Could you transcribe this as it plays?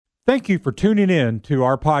Thank you for tuning in to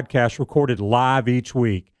our podcast recorded live each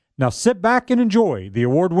week. Now sit back and enjoy the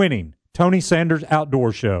award-winning Tony Sanders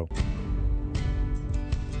Outdoor Show.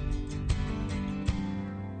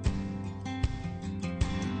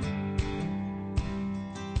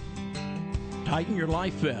 Tighten your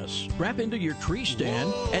life vest, strap into your tree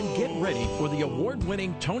stand, and get ready for the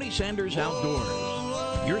award-winning Tony Sanders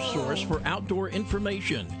Outdoors, your source for outdoor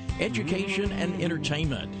information, education, and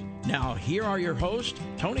entertainment. Now, here are your hosts,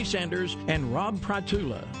 Tony Sanders and Rob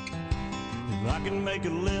Prytula. I can make a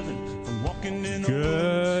living from walking in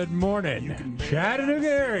Good morning, Chattanooga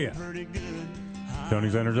area.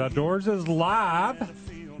 Tony Sanders Outdoors is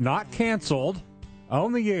live, not canceled,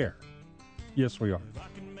 on the air. Yes, we are.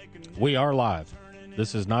 We are live.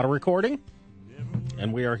 This is not a recording,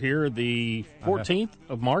 and we are here the 14th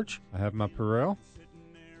of March. I have my Purell.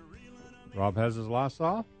 Rob has his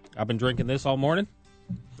Lysol. I've been drinking this all morning.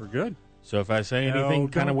 We're good. So if I say anything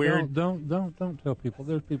kind of weird, don't tell people.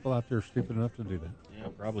 There's people out there stupid enough to do that. Yeah,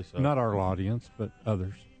 probably so. Not our audience, but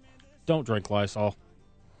others. Don't drink Lysol.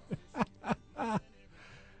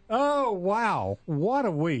 Oh, wow. What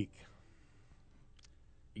a week.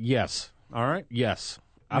 Yes. All right. Yes.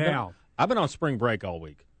 Now, I've been on spring break all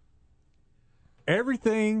week.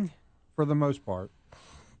 Everything, for the most part,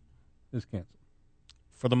 is canceled.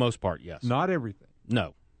 For the most part, yes. Not everything.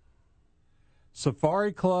 No.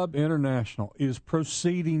 Safari Club International is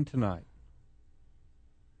proceeding tonight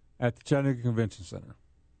at the Chattanooga Convention Center.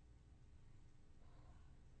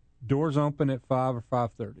 Doors open at 5 or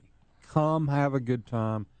 5:30. Come have a good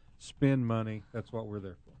time, spend money. That's what we're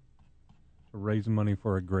there for. To raise money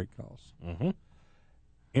for a great cause. Mm-hmm.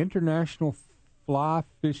 International Fly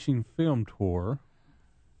Fishing Film Tour,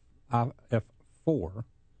 IF4,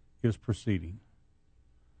 is proceeding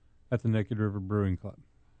at the Naked River Brewing Club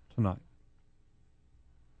tonight.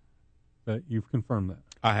 You've confirmed that.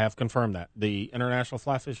 I have confirmed that. The International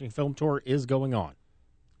Fly Fishing Film Tour is going on.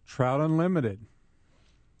 Trout Unlimited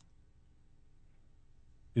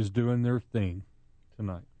is doing their thing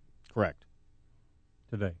tonight. Correct.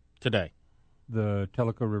 Today. The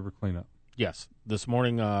Tellico River cleanup. Yes. This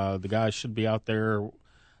morning, the guys should be out there.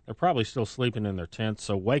 They're probably still sleeping in their tents,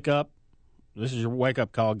 so wake up. This is your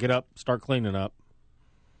wake-up call. Get up, start cleaning up.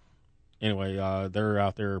 Anyway, they're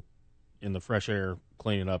out there in the fresh air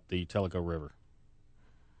cleaning up the Tellico River.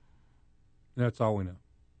 That's all we know.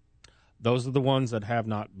 Those are the ones that have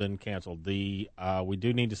not been canceled. We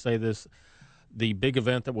do need to say this. The big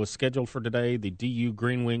event that was scheduled for today, the DU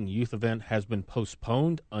Green Wing Youth event, has been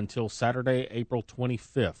postponed until Saturday, April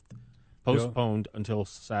 25th. Postponed until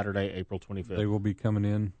Saturday, April 25th. They will be coming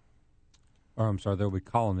in, they'll be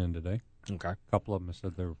calling in today. Okay. A couple of them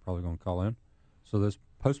said they were probably going to call in. So this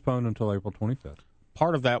postponed until April 25th.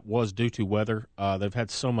 Part of that was due to weather. They've had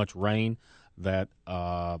so much rain that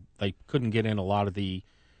they couldn't get in a lot of the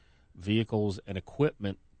vehicles and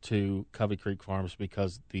equipment to Covey Creek Farms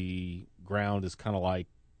because the ground is kind of like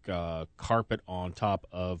carpet on top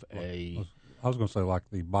of a... I was going to say like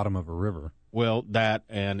the bottom of a river. Well, that,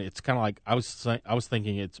 and it's kind of like, I was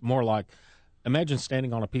thinking it's more like, imagine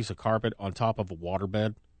standing on a piece of carpet on top of a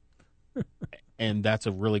waterbed, and that's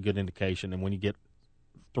a really good indication. And when you get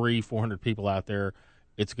 300-400 people out there,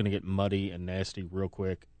 it's going to get muddy and nasty real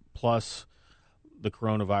quick, plus the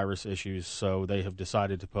coronavirus issues. So they have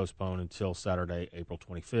decided to postpone until Saturday, April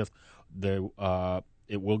 25th.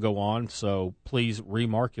 It will go on, so please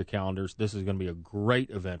remark your calendars. This is going to be a great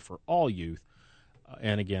event for all youth.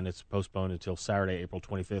 And again, it's postponed until Saturday, April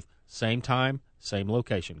 25th. Same time, same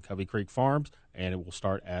location, Covey Creek Farms, and it will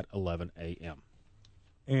start at 11 a.m.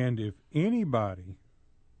 And if anybody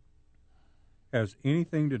has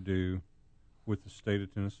anything to do with the state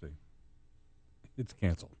of Tennessee, it's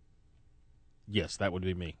canceled. Yes, that would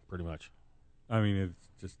be me, pretty much. I mean,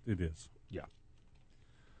 it is. Yeah.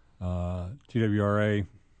 TWRA,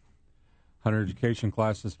 Hunter Education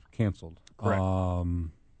classes canceled. Correct.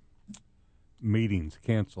 Meetings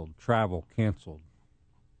canceled. Travel canceled.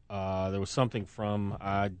 There was something from,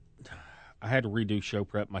 I had to redo show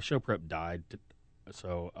prep. My show prep died,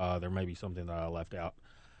 so there may be something that I left out.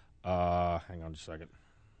 Hang on just a second.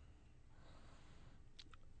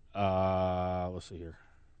 Let's see here.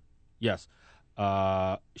 Yes.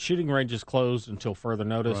 Shooting range is closed until further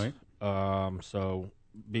notice. Right. So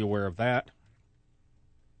be aware of that.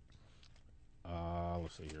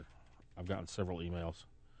 Let's see here. I've gotten several emails.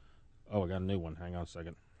 Oh, I got a new one. Hang on a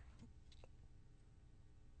second.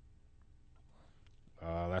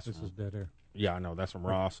 This is dead air. Yeah, I know. That's from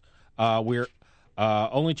Ross. We're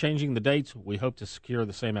only changing the dates. We hope to secure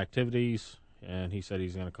the same activities, and he said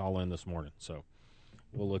he's going to call in this morning. So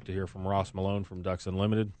we'll look to hear from Ross Malone from Ducks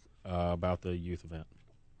Unlimited about the youth event.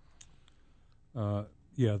 Yeah,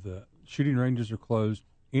 the shooting ranges are closed.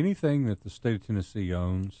 Anything that the state of Tennessee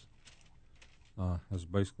owns has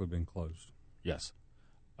basically been closed. Yes.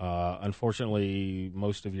 Unfortunately,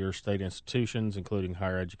 most of your state institutions, including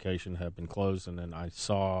higher education, have been closed. And then I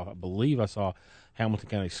believe I saw Hamilton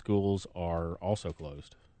County schools are also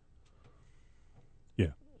closed.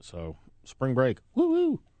 Yeah. So, spring break.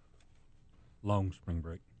 Woo-woo. Long spring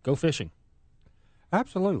break. Go fishing.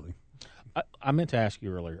 Absolutely. I meant to ask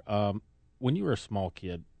you earlier, when you were a small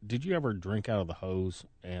kid, did you ever drink out of the hose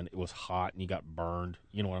and it was hot and you got burned?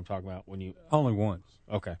 You know what I'm talking about? Only once.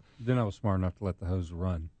 Okay. Then I was smart enough to let the hose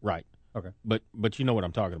run. Right. Okay. But you know what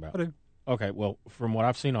I'm talking about. I do. Okay. Well, from what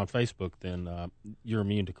I've seen on Facebook, then you're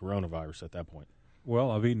immune to coronavirus at that point.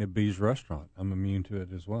 Well, I've eaten at B's restaurant. I'm immune to it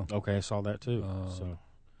as well. Okay, I saw that too.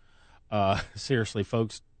 Seriously,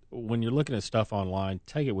 folks, when you're looking at stuff online,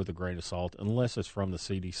 take it with a grain of salt, unless it's from the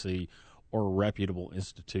CDC or a reputable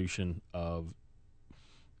institution of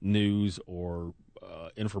news or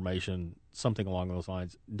information, something along those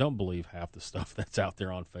lines. Don't believe half the stuff that's out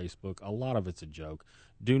there on Facebook. A lot of it's a joke.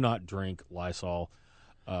 Do not drink Lysol.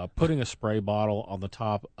 Putting a spray bottle on the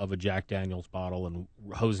top of a Jack Daniels bottle and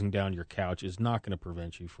hosing down your couch is not going to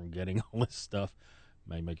prevent you from getting all this stuff. It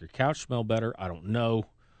may make your couch smell better. I don't know,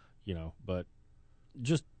 but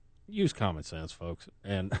just use common sense, folks.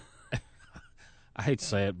 And I hate to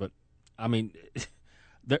say it, but I mean,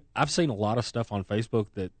 I've seen a lot of stuff on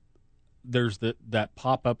Facebook that there's that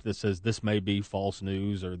pop-up that says this may be false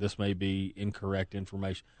news or this may be incorrect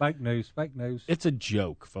information. Fake news. It's a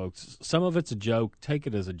joke, folks. Some of it's a joke. Take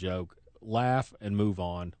it as a joke. Laugh and move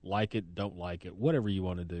on. Like it, don't like it, whatever you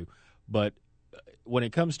want to do. But when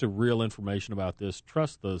it comes to real information about this,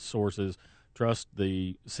 trust the sources, trust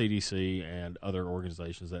the CDC and other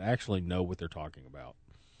organizations that actually know what they're talking about.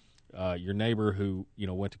 Your neighbor who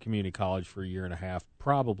went to community college for a year and a half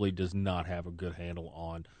probably does not have a good handle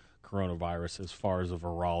on coronavirus as far as a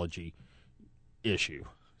virology issue.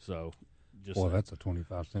 So, that's a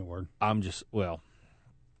 25-cent word.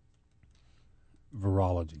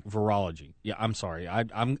 Virology. Yeah, I'm sorry.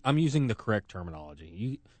 I'm using the correct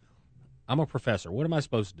terminology. I'm a professor. What am I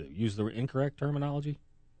supposed to do? Use the incorrect terminology?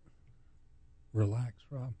 Relax,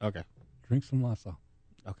 Rob. Okay. Drink some Lysol.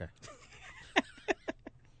 Okay.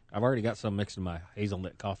 I've already got some mixed in my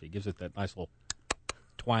hazelnut coffee. It gives it that nice little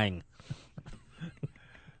twang.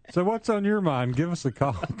 So what's on your mind? Give us a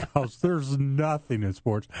call, because there's nothing in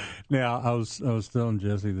sports. Now, I was telling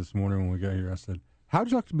Jesse this morning when we got here, I said,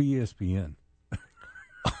 how'd you like to be ESPN?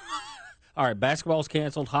 All right, basketball's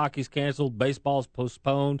canceled, hockey's canceled, baseball's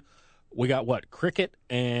postponed. We got what, cricket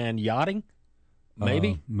and yachting?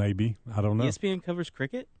 Maybe? Maybe. I don't know. ESPN covers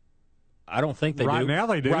cricket? I don't think they do. Right now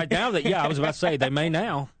they do. Right now, I was about to say, they may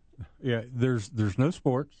now. Yeah, there's no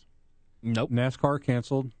sports. Nope. NASCAR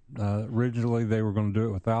canceled. Originally, they were going to do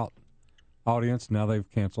it without audience. Now they've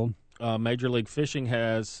canceled. Major League Fishing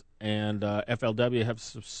has, and FLW have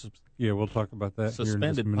yeah, we'll talk about that.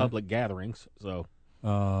 Suspended public gatherings. So,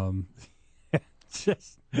 it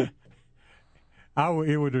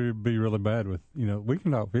would be really bad with we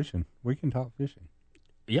can talk fishing. We can talk fishing.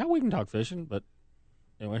 Yeah, we can talk fishing, but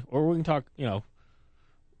anyway, or we can talk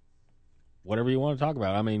whatever you want to talk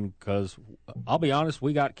about. I mean, because I'll be honest,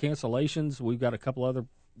 we got cancellations. We've got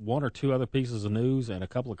one or two other pieces of news and a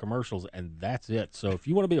couple of commercials, and that's it. So if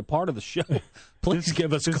you want to be a part of the show, please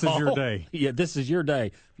give us a call. This is your day. Yeah, this is your day.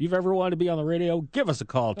 If you've ever wanted to be on the radio, give us a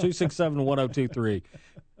call, 267-1023.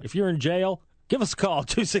 If you're in jail, give us a call,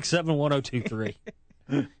 267-1023.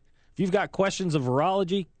 If you've got questions of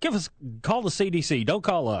virology, call the CDC. Don't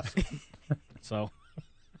call us. So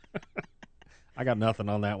I got nothing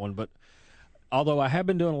on that one, but although I have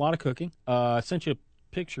been doing a lot of cooking, I sent you a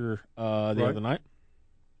picture the other night.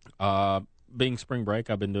 Being spring break,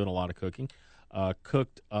 I've been doing a lot of cooking.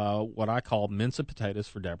 Cooked what I call mince of potatoes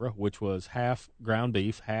for Deborah, which was half ground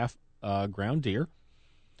beef, half ground deer,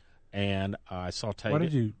 and I sauteed it.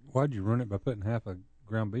 Why did you ruin it by putting half a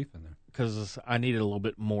ground beef in there? Because I needed a little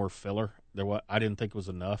bit more filler. I didn't think it was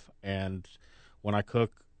enough, and when I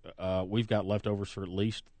cook, we've got leftovers for at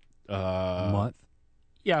least a month.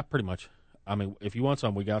 Yeah, pretty much. I mean, if you want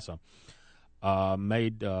some, we got some.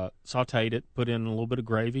 Sauteed it, put in a little bit of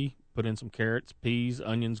gravy, put in some carrots, peas,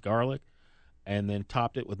 onions, garlic, and then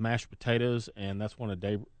topped it with mashed potatoes, and that's one of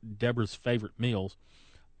Deborah's favorite meals.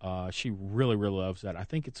 She really, really loves that. I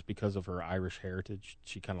think it's because of her Irish heritage.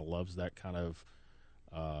 She kind of loves that kind of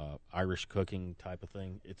Irish cooking type of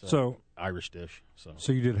thing. It's an Irish dish.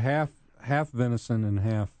 So you did half venison and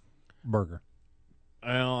half burger.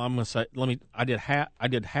 Well, I'm gonna say, I did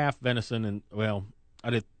half venison, and I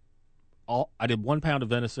did 1 pound of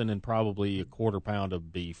venison and probably a quarter pound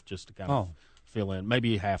of beef, just to kind of fill in,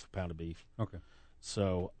 maybe half a pound of beef. Okay.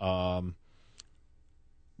 So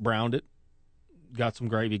browned it, got some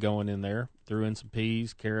gravy going in there, threw in some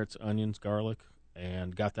peas, carrots, onions, garlic,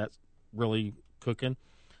 and got that really cooking.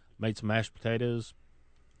 Made some mashed potatoes,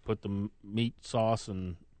 put the meat sauce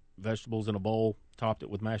and vegetables in a bowl, topped it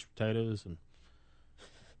with mashed potatoes, and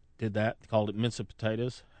did that. Called it minced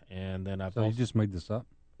potatoes. And then you just made this up?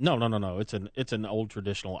 No. It's an old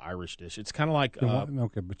traditional Irish dish. It's kind of like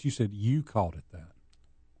okay, but you said you called it that.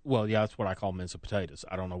 Well, yeah, that's what I call minced potatoes.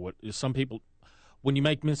 I don't know what some people. When you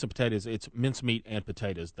make minced potatoes, it's minced meat and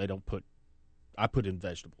potatoes. I put in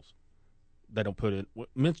vegetables. They don't put in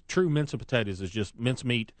true minced potatoes is just minced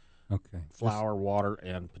meat, okay, flour, water,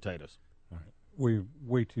 and potatoes. All right, we're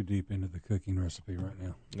way too deep into the cooking recipe right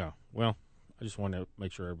now. No, well, I just wanted to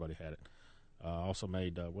make sure everybody had it. Also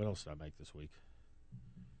made what else did I make this week?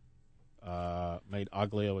 Made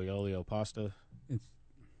aglio e olio pasta. Did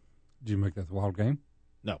you make that the wild game?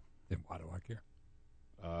 No. Then why do I care?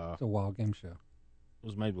 It's a wild game show. It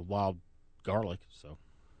was made with wild garlic, so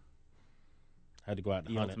had to go out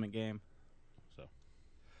and hunt ultimate game. So,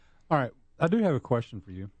 all right, I do have a question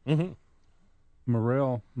for you. Mm-hmm.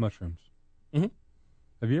 Morel mushrooms. Mm-hmm.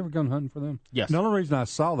 Have you ever gone hunting for them? Yes. The only reason I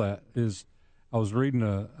saw that is I was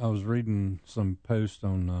reading some post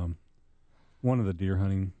on one of the deer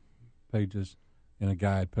hunting pages, and a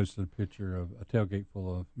guy had posted a picture of a tailgate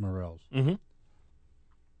full of morels. Mm-hmm.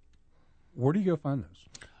 Where do you go find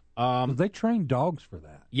those? They train dogs for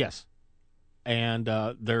that. Yes, and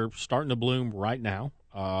they're starting to bloom right now.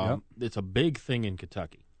 Yep. It's a big thing in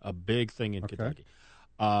Kentucky. Kentucky.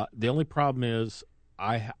 The only problem is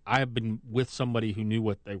I have been with somebody who knew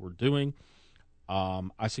what they were doing.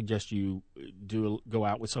 I suggest you go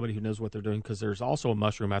out with somebody who knows what they're doing, because there's also a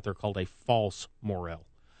mushroom out there called a false morel,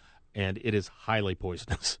 and it is highly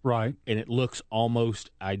poisonous. Right. And it looks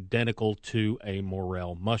almost identical to a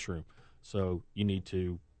morel mushroom. So you need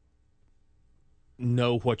to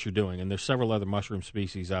know what you're doing. And there's several other mushroom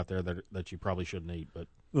species out there that you probably shouldn't eat. But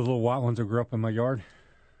the little white ones that grew up in my yard?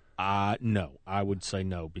 No. I would say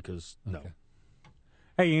no, because no. Okay.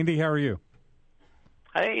 Hey, Andy, how are you?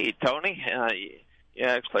 Hey, Tony. You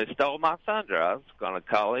actually stole my thunder. I was going to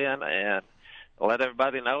call in and let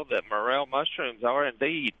everybody know that morel mushrooms are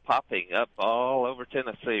indeed popping up all over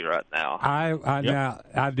Tennessee right now. Now,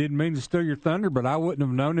 I didn't mean to steal your thunder, but I wouldn't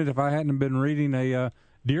have known it if I hadn't been reading a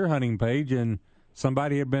deer hunting page and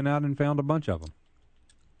somebody had been out and found a bunch of them.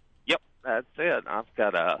 Yep, that's it. I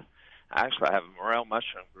actually have a morel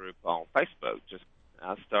mushroom group on Facebook.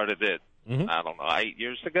 I started it, I don't know, 8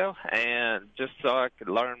 years ago, and just so I could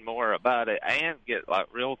learn more about it and get like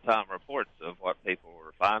real-time reports of what people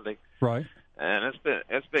were finding. Right. And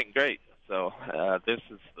it's been great. So this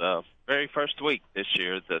is the very first week this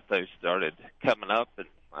year that they started coming up, and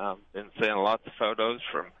I've been seeing lots of photos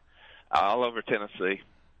from all over Tennessee.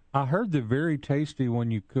 I heard they're very tasty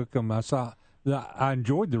when you cook them. I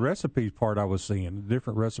enjoyed the recipes part I was seeing, the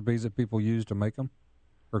different recipes that people use to make them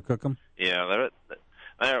or cook them. Yeah,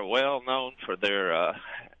 they're well known for their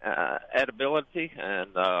edibility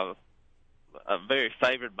and very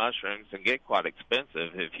favored mushrooms, and get quite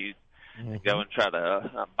expensive if you go and try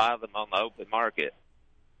to buy them on the open market.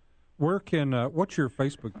 Where can what's your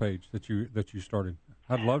Facebook page that you started?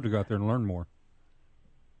 I'd love to go out there and learn more.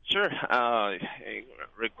 Sure.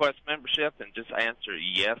 Request membership and just answer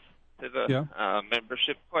yes to the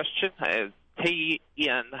membership question. It's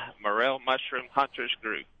TN Morel Mushroom Hunters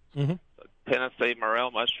Group. Mm-hmm. So Tennessee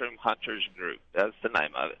Morel Mushroom Hunters Group. That's the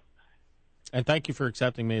name of it. And thank you for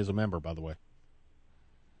accepting me as a member, by the way.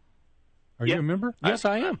 Are you a member? Yes,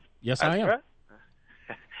 I am. Yes, I am. Right.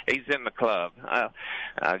 He's in the club.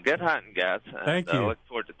 Good hunting, guys. Thank you. Look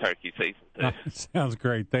forward to turkey season, too. Sounds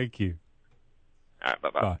great. Thank you. All right,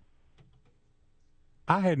 bye-bye. Bye.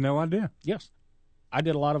 I had no idea. Yes. I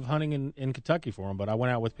did a lot of hunting in Kentucky for them, but I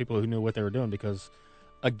went out with people who knew what they were doing because,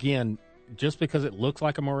 again, just because it looks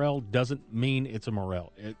like a morel doesn't mean it's a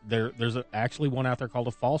morel. There's actually one out there called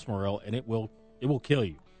a false morel, and it will kill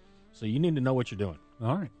you. So you need to know what you're doing.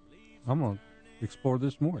 All right. I'm going to explore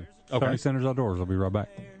this more. Okay. Tony Sanders Outdoors. I'll be right back.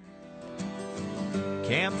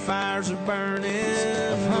 Campfires are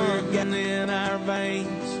burning, hunt getting in our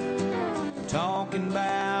veins, talking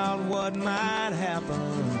about what might happen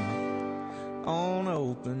on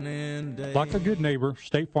opening day. Like a good neighbor,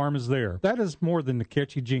 State Farm is there. That is more than the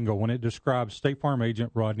catchy jingle when it describes State Farm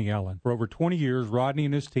agent Rodney Allen. For over 20 years, Rodney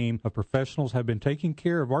and his team of professionals have been taking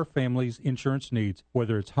care of our family's insurance needs,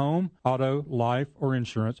 whether it's home, auto, life, or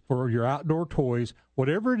insurance, for your outdoor toys,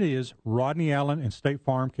 Whatever it is, Rodney Allen and State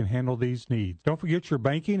Farm can handle these needs. Don't forget your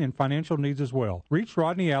banking and financial needs as well. Reach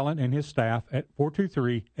Rodney Allen and his staff at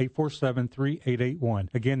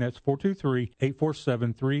 423-847-3881. Again, that's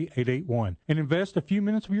 423-847-3881. And invest a few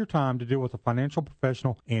minutes of your time to deal with a financial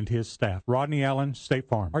professional and his staff. Rodney Allen, State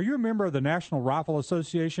Farm. Are you a member of the National Rifle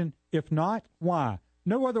Association? If not, why?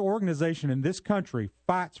 No other organization in this country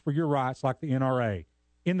fights for your rights like the NRA.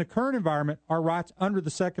 In the current environment, our rights under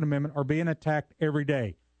the Second Amendment are being attacked every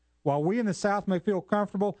day. While we in the South may feel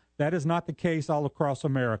comfortable, that is not the case all across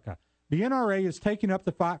America. The NRA is taking up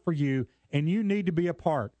the fight for you, and you need to be a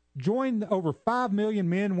part. Join the over 5 million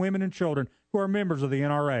men, women, and children who are members of the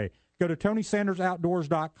NRA. Go to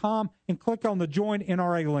TonySandersOutdoors.com and click on the Join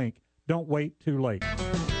NRA link. Don't wait too late.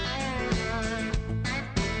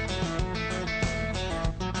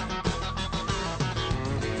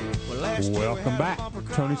 Welcome back.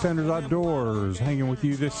 Tony Sanders Outdoors, hanging with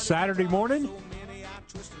you this Saturday morning.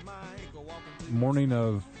 Morning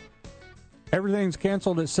of everything's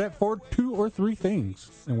canceled except for 2 or 3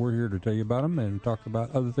 things. And we're here to tell you about them and talk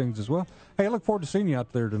about other things as well. Hey, I look forward to seeing you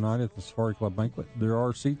out there tonight at the Safari Club banquet. There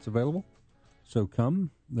are seats available, so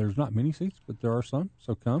come. There's not many seats, but there are some.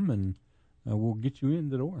 So come, and we'll get you in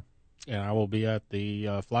the door. And I will be at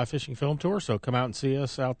the fly fishing film tour, so come out and see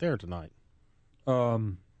us out there tonight.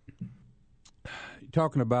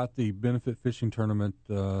 Talking about the benefit fishing tournament,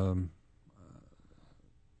 Bring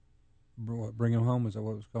 'Em Home, is that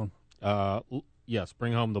what it was called? Yes,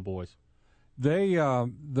 Bring Home the Boys. They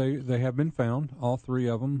have been found, all 3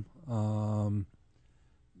 of them.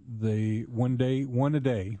 They one a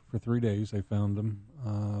day for 3 days. They found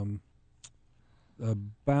them.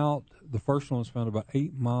 About the first one was found about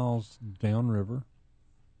 8 miles downriver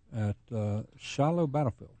at Shiloh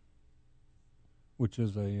Battlefield, which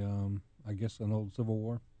is I guess an old Civil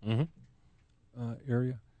War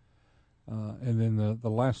area. And then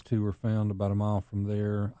the last 2 were found about a mile from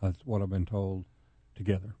there. That's what I've been told,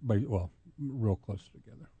 together. Well, real close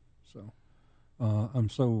together. So I'm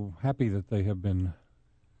so happy that they have been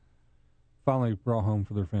finally brought home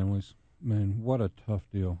for their families. Man, what a tough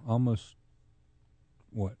deal. Almost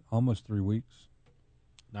 3 weeks.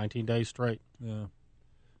 19 days straight. Yeah.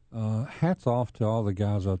 Hats off to all the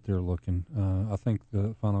guys out there looking. I think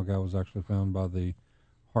the final guy was actually found by the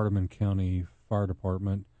Hardeman County Fire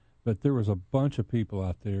Department, but there was a bunch of people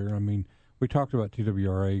out there. I mean, we talked about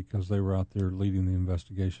TWRA because they were out there leading the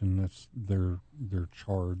investigation. That's their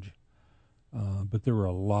charge. But there were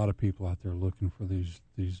a lot of people out there looking for these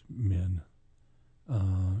men,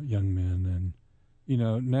 young men, and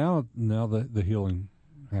now the healing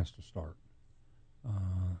has to start.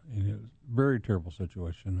 And it was a very terrible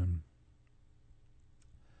situation, and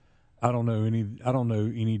I don't know any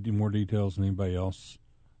more details than anybody else.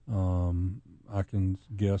 I can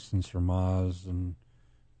guess and surmise and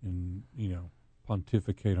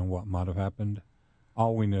pontificate on what might have happened.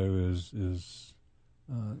 All we know is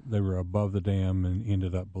they were above the dam and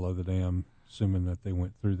ended up below the dam, assuming that they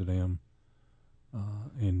went through the dam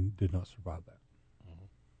and did not survive that.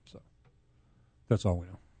 So that's all we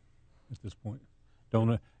know at this point.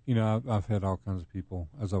 I've had all kinds of people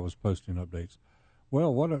as I was posting updates.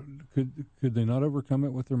 Well, could they not overcome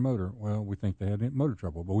it with their motor? Well, we think they had motor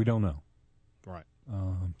trouble, but we don't know. Right.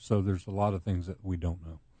 So there's a lot of things that we don't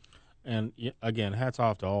know. And again, hats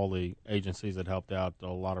off to all the agencies that helped out. A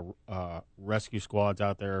lot of rescue squads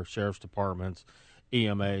out there, sheriff's departments,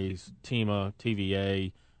 EMAs, TEMA,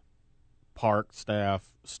 TVA, park staff,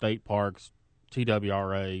 state parks,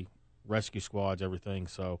 TWRA, rescue squads, everything.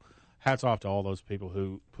 So hats off to all those people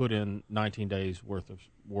who put in 19 days worth of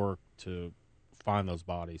work to find those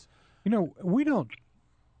bodies. We don't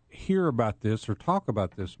hear about this or talk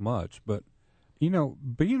about this much, but, being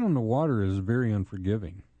on the water is very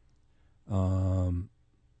unforgiving.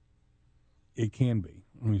 It can be.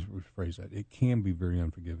 Let me rephrase that. It can be very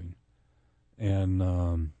unforgiving.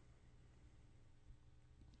 And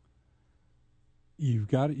you've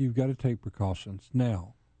got to take precautions.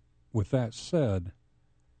 Now, with that said,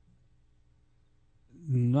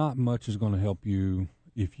 not much is going to help you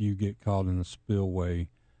if you get caught in a spillway.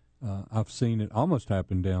 I've seen it almost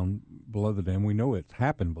happen down below the dam. We know it's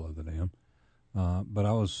happened below the dam. But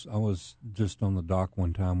I was just on the dock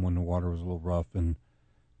one time when the water was a little rough and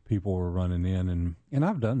people were running in, and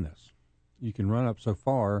I've done this. You can run up so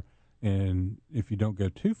far, and if you don't go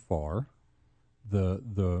too far,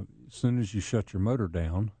 the as soon as you shut your motor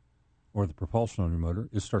down, or the propulsion on your motor,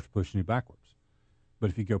 it starts pushing you backwards. But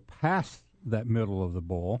if you go past that middle of the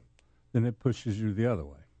bowl, then it pushes you the other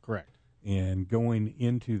way. Correct. And going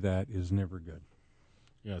into that is never good.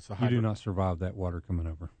 Yeah, you do not survive that water coming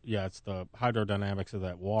over. Yeah, it's the hydrodynamics of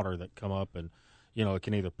that water that come up, and it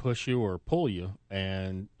can either push you or pull you,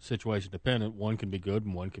 and situation dependent, one can be good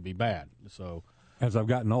and one can be bad. So as I've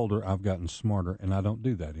gotten older, I've gotten smarter, and I don't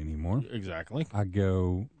do that anymore. Exactly. I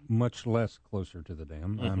go much less closer to the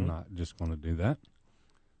dam. Mm-hmm. I'm not just going to do that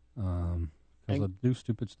because I do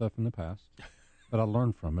stupid stuff in the past, but I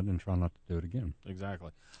learn from it and try not to do it again.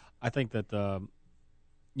 Exactly. I think that,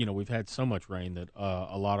 we've had so much rain that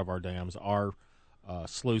a lot of our dams are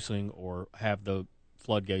sluicing or have the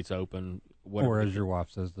floodgates open. Whatever. Or as your wife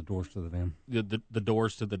says, the doors to the dam. The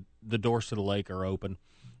doors to the doors to the lake are open,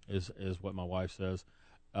 is what my wife says.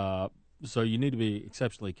 So you need to be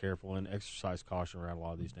exceptionally careful and exercise caution around a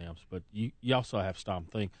lot of these dams. But you also have to stop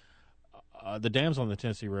and think. The dams on the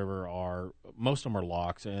Tennessee River most of them are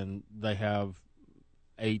locks, and they have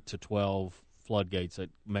 8 to 12 floodgates that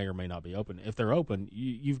may or may not be open. If they're open,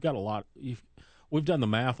 you've got a lot. We've done the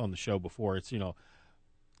math on the show before. It's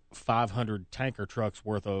 500 tanker trucks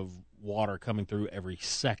worth of water coming through every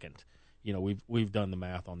second. We've done the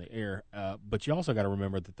math on the air, but you also got to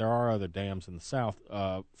remember that there are other dams in the south.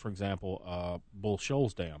 For example, Bull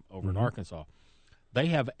Shoals Dam over in Arkansas, they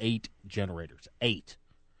have 8 generators, 8,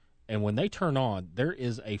 and when they turn on, there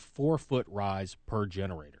is a 4-foot rise per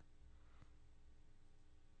generator.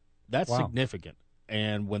 That's significant.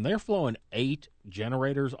 And when they're flowing 8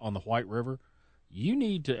 generators on the White River, you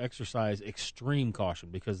need to exercise extreme caution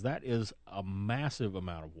because that is a massive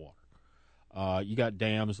amount of water. You got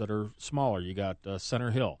dams that are smaller. You got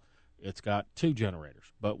Center Hill. It's got 2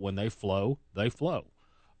 generators. But when they flow, they flow.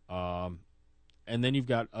 And then you've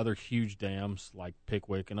got other huge dams like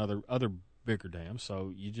Pickwick and other bigger dams.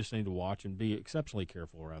 So you just need to watch and be exceptionally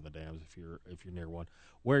careful around the dams if you're near one.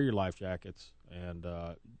 Wear your life jackets and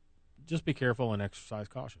just be careful and exercise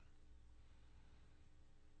caution.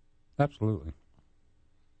 Absolutely.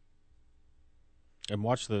 And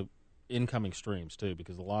watch the incoming streams, too,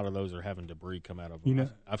 because a lot of those are having debris come out of them.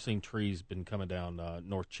 I've seen trees been coming down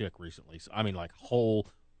North Chick recently. So, I mean, like whole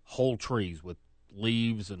trees with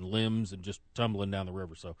leaves and limbs and just tumbling down the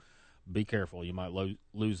river. So be careful. You might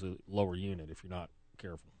lose a lower unit if you're not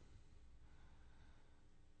careful.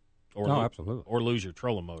 Absolutely. Or lose your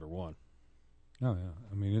trolling motor, one. Oh, yeah.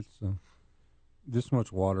 I mean, it's this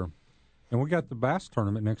much water. And we got the bass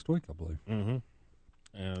tournament next week, I believe. Mm-hmm.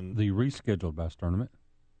 And the rescheduled bass tournament.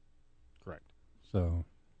 Correct. So,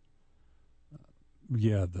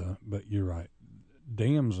 but you're right.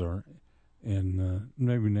 Dams are, and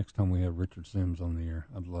maybe next time we have Richard Sims on the air,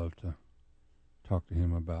 I'd love to talk to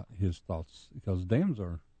him about his thoughts because dams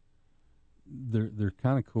they're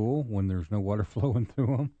kind of cool when there's no water flowing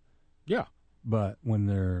through them. Yeah. But when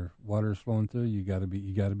their water is flowing through, you got to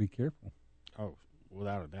be careful. Oh,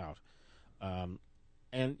 without a doubt.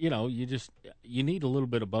 And you need a little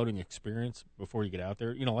bit of boating experience before you get out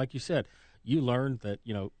there. Like you said, you learned that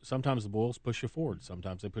sometimes the boils push you forward,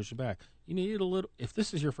 sometimes they push you back. You need a little. If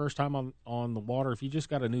this is your first time on the water, if you just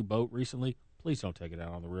got a new boat recently, please don't take it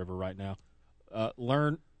out on the river right now.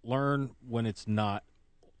 Learn when it's not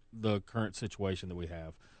the current situation that we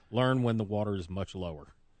have. Learn when the water is much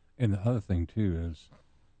lower. And the other thing, too, is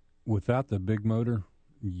without the big motor,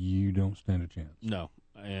 you don't stand a chance. No.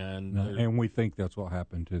 And we think that's what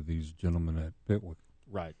happened to these gentlemen at Pickwick.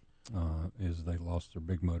 Right. Is they lost their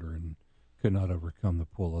big motor and could not overcome the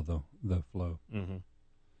pull of the flow. Mm-hmm.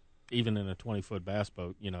 Even in a 20-foot bass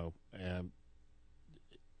boat,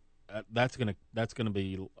 that's gonna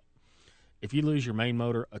be, if you lose your main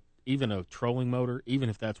motor, even a trolling motor, even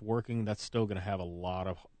if that's working, that's still gonna have a lot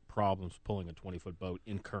of problems pulling a 20-foot boat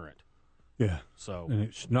in current. Yeah. So and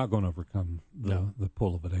it's not going to overcome the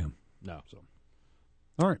pull of a dam. No. So.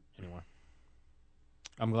 All right. Anyway,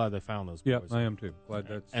 I'm glad they found those boys. Yeah, I am too. Glad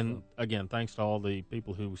that's. And again, thanks to all the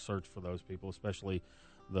people who searched for those people, especially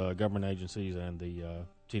the government agencies and the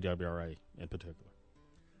TWRA in particular.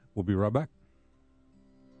 We'll be right back.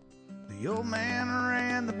 The old man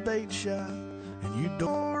ran the bait shop, and you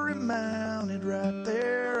Dory mounted right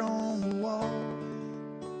there on the wall.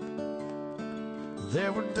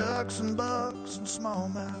 There were ducks and bucks and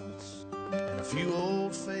smallmouths, and a few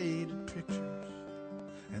old faded pictures,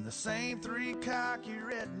 and the same 3 cocky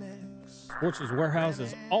rednecks. Sportsman's Warehouse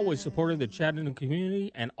has always supported the Chattanooga community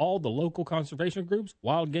and all the local conservation groups,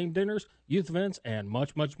 wild game dinners, youth events, and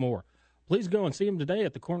much, much more. Please go and see them today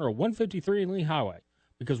at the corner of 153 and Lee Highway,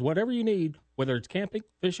 because whatever you need, whether it's camping,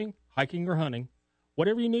 fishing, hiking, or hunting,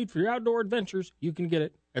 whatever you need for your outdoor adventures, you can get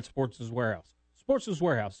it at Sportsman's Warehouse. Sportsman's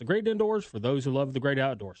Warehouse, the great indoors for those who love the great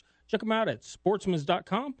outdoors. Check them out at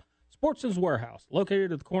sportsmans.com. Sportsman's Warehouse,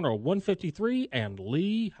 located at the corner of 153 and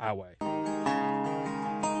Lee Highway.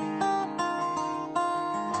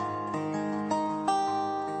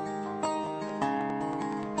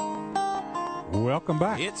 Welcome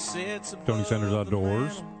back. Tony Sanders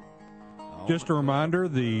Outdoors. Just a reminder,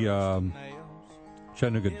 the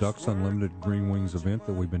Chattanooga Ducks Unlimited Green Wings event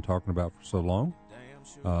that we've been talking about for so long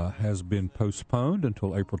has been postponed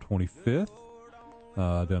until April 25th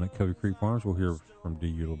down at Covey Creek Farms. We'll hear from DU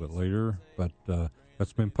a little bit later, but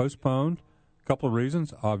that's been postponed. A couple of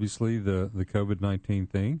reasons. Obviously, the COVID-19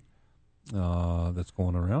 thing that's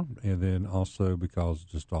going around, and then also because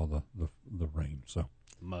just all the rain. So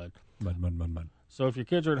Mud. So if your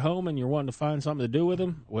kids are at home and you're wanting to find something to do with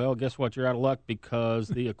them, well, guess what? You're out of luck because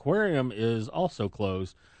the aquarium is also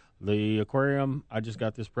closed. The aquarium, I just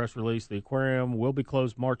got this press release, the aquarium will be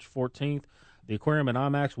closed March 14th. The aquarium and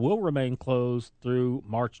IMAX will remain closed through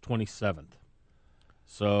March 27th.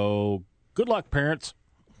 So good luck, parents.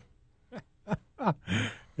 I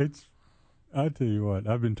tell you what,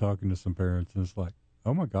 I've been talking to some parents, and it's like,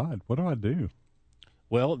 oh, my God, what do I do?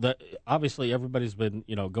 Well, obviously everybody's been,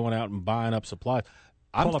 going out and buying up supplies.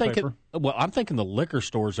 I'm thinking the liquor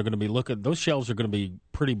stores are going to be those shelves are going to be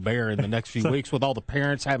pretty bare in the next few weeks with all the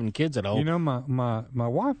parents having kids at home. My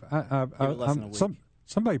wife,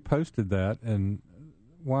 somebody posted that, and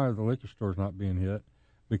why are the liquor stores not being hit?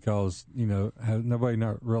 Because, has nobody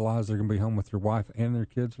not realized they're going to be home with their wife and their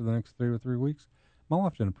kids for the next 3 or 3 weeks? My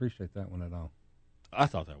wife didn't appreciate that one at all. I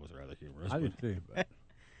thought that was rather humorous. I did too, but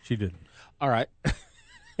she didn't. All right.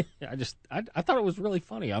 I thought it was really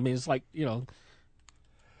funny. I mean, it's like,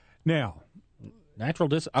 Now, natural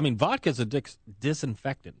vodka's a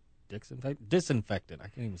disinfectant. Disinfectant. I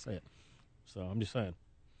can't even say it. So I'm just saying.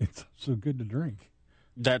 It's so good to drink.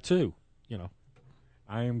 That too,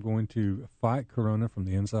 I am going to fight Corona from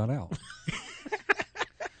the inside out.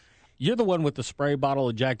 You're the one with the spray bottle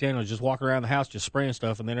of Jack Daniels just walking around the house just spraying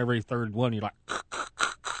stuff, and then every third one you're like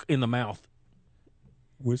in the mouth.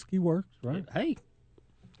 Whiskey works, right? Hey,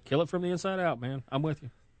 kill it from the inside out, man. I'm with you.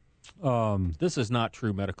 This is not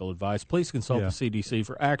true medical advice. Please consult the CDC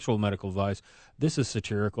for actual medical advice. This is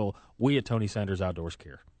satirical. We at Tony Sanders Outdoors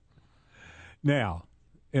care. Now,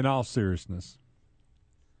 in all seriousness,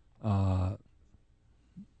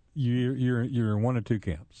 you're in one of two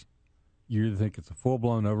camps. You either think it's a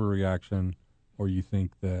full-blown overreaction, or you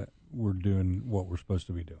think that we're doing what we're supposed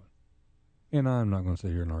to be doing. And I'm not going to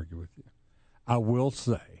sit here and argue with you. I will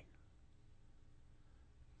say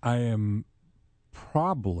I am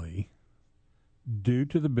probably, due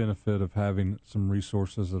to the benefit of having some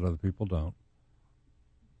resources that other people don't,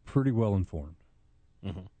 pretty well informed.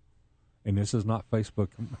 Mm-hmm. And this is not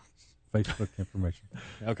Facebook information.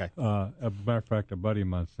 Okay. As a matter of fact, a buddy of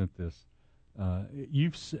mine sent this.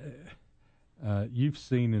 You've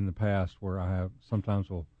seen in the past where I have sometimes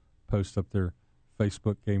will post up there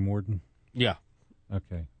Facebook game warden. Yeah.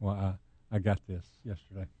 Okay. Well, I got this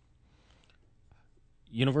yesterday.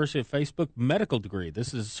 University of Facebook medical degree.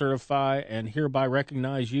 This is certify and hereby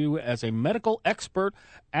recognize you as a medical expert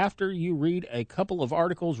after you read a couple of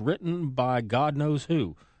articles written by God knows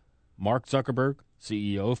who. Mark Zuckerberg,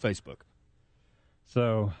 CEO of Facebook.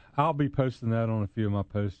 So I'll be posting that on a few of my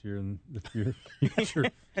posts here in the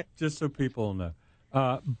future, just so people know.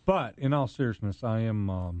 But in all seriousness, I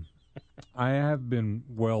have been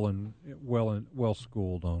well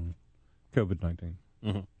schooled on COVID-19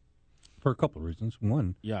 for a couple of reasons.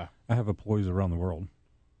 One, I have employees around the world.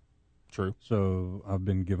 True. So I've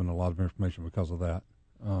been given a lot of information because of that,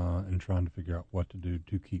 and trying to figure out what to do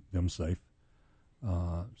to keep them safe.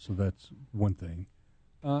 So that's one thing.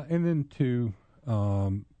 And then two,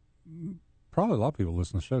 probably a lot of people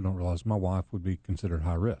listening to the show don't realize my wife would be considered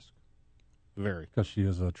high risk. Very. Because she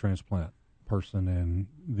is a transplant person, and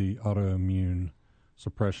the autoimmune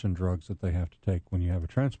suppression drugs that they have to take when you have a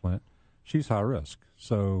transplant, she's high risk.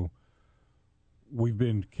 So we've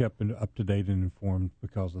been kept up to date and informed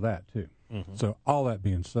because of that, too. Mm-hmm. So all that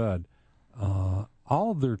being said,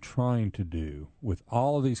 all they're trying to do with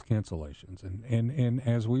all of these cancellations, and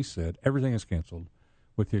as we said, everything is canceled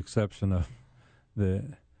with the exception of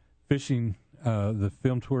the fishing, the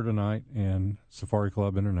film tour tonight, and Safari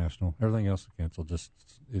Club International. Everything else is canceled.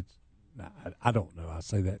 I don't know. I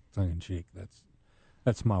say that tongue in cheek.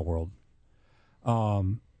 That's my world.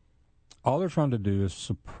 All they're trying to do is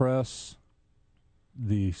suppress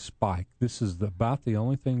the spike. This is about the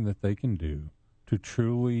only thing that they can do to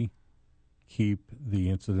truly keep the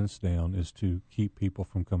incidence down, is to keep people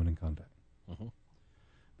from coming in contact. Mm-hmm.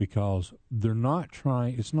 Because they're not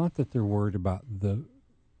trying, it's not that they're worried about the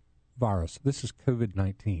virus. This is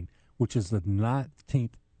COVID-19, which is the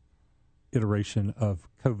 19th iteration of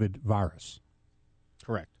COVID virus.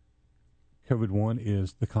 Correct. COVID-1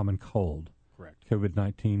 is the common cold. Correct.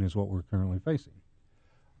 COVID-19 is what we're currently facing.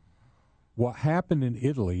 what happened in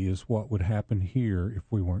Italy is what would happen here if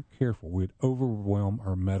we weren't careful. We'd overwhelm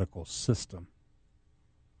our medical system.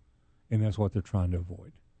 And that's what they're trying to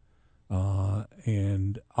avoid.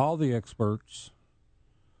 And all the experts,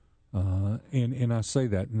 and I say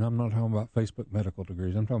that, and I'm not talking about Facebook medical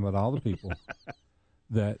degrees. I'm talking about all the people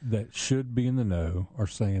that should be in the know are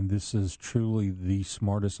saying this is truly the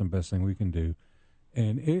smartest and best thing we can do.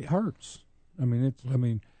 And it hurts. I mean,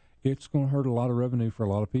 it's going to hurt a lot of revenue for a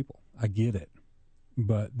lot of people. I get it.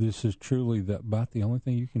 But this is truly about the only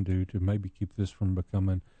thing you can do to maybe keep this from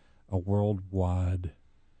becoming a worldwide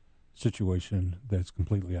situation that's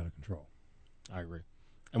completely out of control. I agree.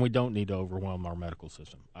 And we don't need to overwhelm our medical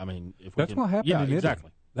system. I mean, if that's what happened in Italy. Exactly.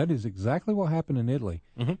 That is exactly what happened in Italy.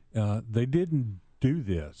 Mm-hmm. They didn't do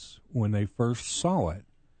this when they first saw it.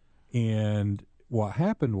 And what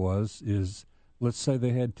happened is let's say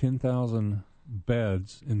they had 10,000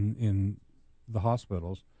 beds in the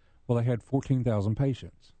hospitals. Well, they had 14,000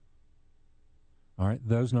 patients. All right,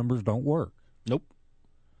 those numbers don't work. Nope.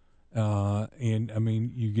 And, I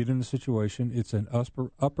mean, you get in a situation, it's an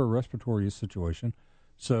upper respiratory situation,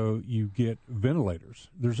 so you get ventilators.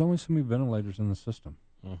 There's only so many ventilators in the system.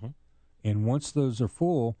 Mm-hmm. And once those are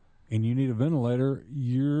full and you need a ventilator,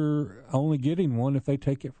 you're only getting one if they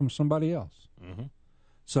take it from somebody else. Mm-hmm.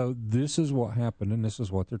 So this is what happened, and this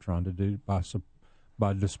is what they're trying to do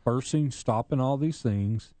by dispersing, stopping all these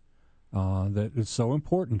things that is so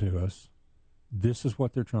important to us. This is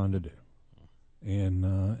what they're trying to do.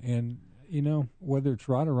 And you know, whether it's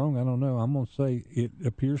right or wrong, I don't know. I'm going to say it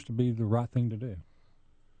appears to be the right thing to do.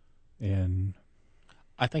 And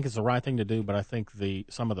I think it's the right thing to do, but I think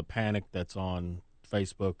some of the panic that's on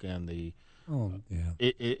Facebook and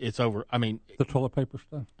it's over. I mean, the toilet paper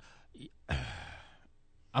stuff.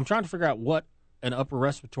 I'm trying to figure out what an upper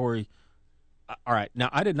respiratory. All right, now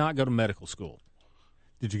I did not go to medical school.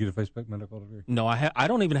 Did you get a Facebook medical degree? No, I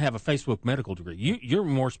don't even have a Facebook medical degree. You're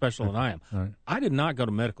more special than I am. Right. I did not go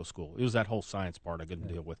to medical school. It was that whole science part I couldn't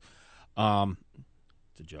deal with. It's a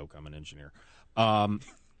joke. I'm an engineer. We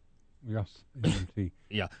also EMT.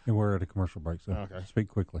 Yeah. And we're at a commercial break, so okay. Speak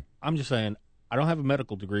quickly. I'm just saying, I don't have a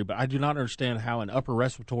medical degree, but I do not understand how an upper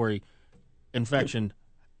respiratory infection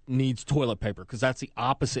needs toilet paper, because that's the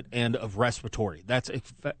opposite end of respiratory. That's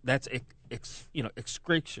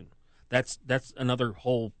excretion. That's another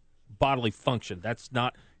whole bodily function. That's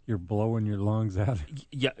not. You're blowing your lungs out.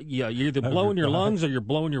 Yeah. You're either blowing your lungs or you're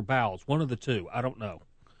blowing your bowels. One of the two. I don't know.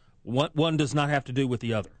 One does not have to do with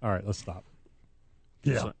the other. All right, let's stop.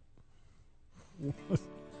 Yeah.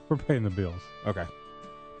 We're paying the bills. Okay.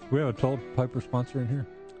 We have a toilet paper sponsor in here?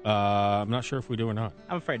 I'm not sure if we do or not.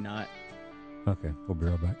 I'm afraid not. Okay, we'll be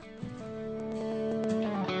right back.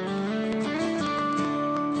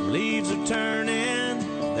 Leaves are turning,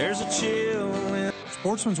 there's a chill in.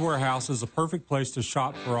 Sportsman's Warehouse is the perfect place to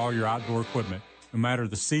shop for all your outdoor equipment. No matter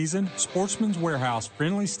the season, Sportsman's Warehouse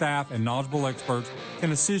friendly staff and knowledgeable experts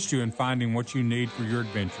can assist you in finding what you need for your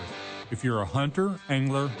adventure. If you're a hunter,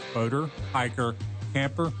 angler, boater, hiker,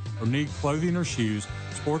 camper, or need clothing or shoes,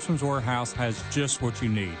 Sportsman's Warehouse has just what you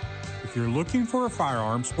need. If you're looking for a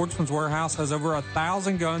firearm, Sportsman's Warehouse has over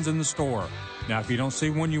 1,000 guns in the store. Now, if you don't see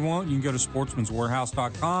one you want, you can go to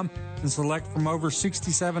sportsmanswarehouse.com and select from over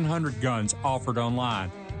 6,700 guns offered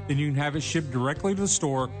online. Then you can have it shipped directly to the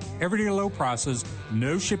store, everyday low prices,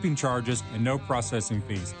 no shipping charges, and no processing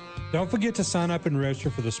fees. Don't forget to sign up and register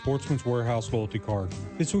for the Sportsman's Warehouse Loyalty Card.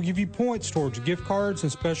 This will give you points towards gift cards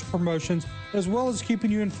and special promotions, as well as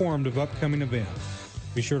keeping you informed of upcoming events.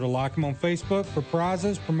 Be sure to like them on Facebook for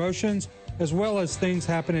prizes, promotions, as well as things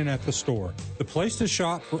happening at the store. The place to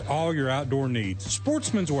shop for all your outdoor needs.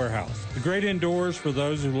 Sportsman's Warehouse, the great indoors for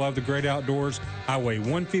those who love the great outdoors. Highway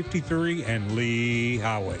 153 and Lee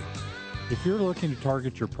Highway. If you're looking to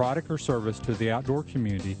target your product or service to the outdoor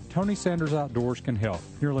community, Tony Sanders Outdoors can help.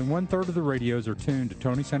 Nearly 1/3 of the radios are tuned to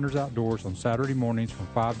Tony Sanders Outdoors on Saturday mornings from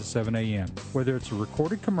 5 to 7 a.m. Whether it's a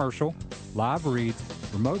recorded commercial, live reads,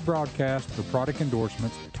 remote broadcast, or product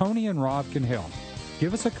endorsements, Tony and Rob can help.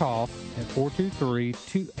 Give us a call at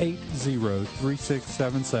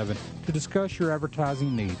 423-280-3677 to discuss your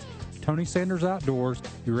advertising needs. Tony Sanders Outdoors,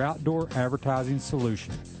 your outdoor advertising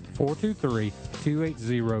solution.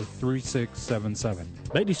 423-280-3677.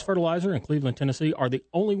 Beatty's Fertilizer in Cleveland, Tennessee are the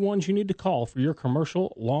only ones you need to call for your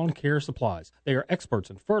commercial lawn care supplies. They are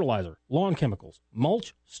experts in fertilizer, lawn chemicals,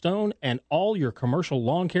 mulch, stone, and all your commercial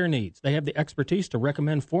lawn care needs. They have the expertise to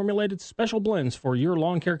recommend formulated special blends for your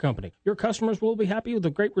lawn care company. Your customers will be happy with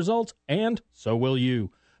the great results, and so will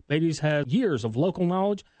you. Beatty's has years of local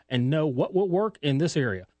knowledge and know what will work in this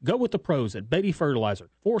area. Go with the pros at Beatty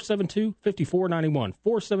Fertilizer, 472-5491,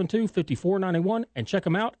 472-5491, and check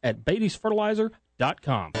them out at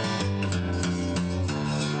Beatty'sFertilizer.com.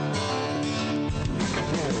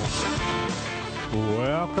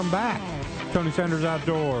 Welcome back. Tony Sanders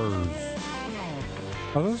Outdoors.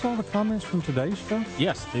 Are those all the comments from today's show?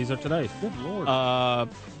 Yes, these are today's. Good Lord.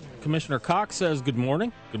 Commissioner Cox says good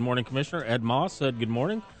morning. Good morning, Commissioner. Ed Moss said good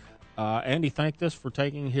morning. Andy thanked us for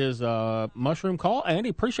taking his mushroom call. Andy,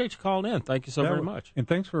 appreciate you calling in. Thank you so very much. And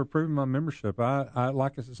thanks for approving my membership. I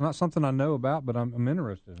like it. It's not something I know about, but I'm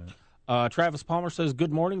interested in it. Travis Palmer says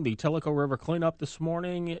good morning. The Tellico River cleanup this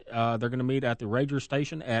morning. They're going to meet at the Ranger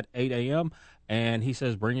Station at 8 a.m. And he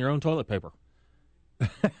says bring your own toilet paper.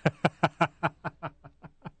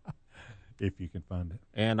 If you can find it.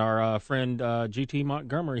 And our friend GT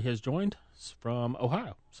Montgomery has joined from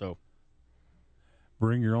Ohio. So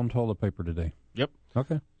bring your own toilet paper today. Yep.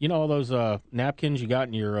 Okay. You know all those napkins you got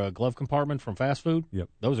in your glove compartment from fast food? Yep.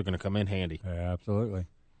 Those are going to come in handy. Absolutely.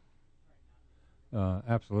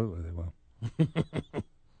 Absolutely they will.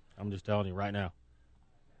 I'm just telling you right now.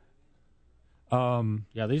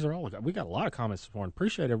 Yeah, these are all. We got a lot of comments this morning.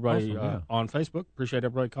 Appreciate everybody on Facebook. Appreciate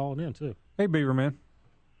everybody calling in, too. Hey, Beaver Man.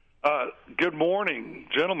 Good morning,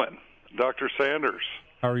 gentlemen. Dr. Sanders.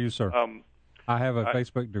 How are you, sir? I have a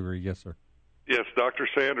Facebook degree. Yes, sir. Yes, Dr.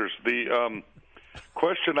 Sanders. The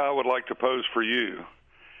question I would like to pose for you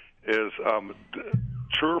is,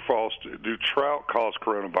 true or false, do trout cause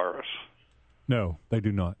coronavirus? No, they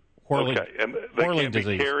do not. Okay, and they can't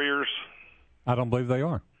be carriers? I don't believe they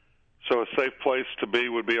are. So a safe place to be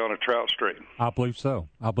would be on a trout stream? I believe so.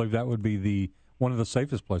 I believe that would be one of the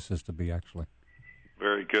safest places to be, actually.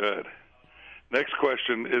 Very good. Next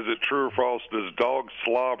question, is it true or false, does dog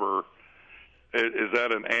slobber, is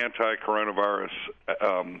that an anti-coronavirus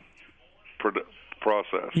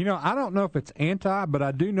process? You know, I don't know if it's anti, but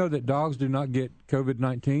I do know that dogs do not get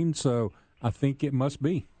COVID-19, so I think it must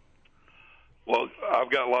be. Well, I've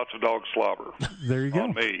got lots of dog slobber. There you go.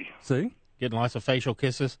 On me. See? Getting lots of facial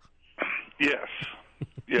kisses? Yes.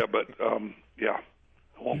 Yeah, but, yeah.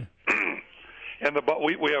 Well, and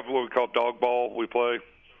we have what we call dog ball we play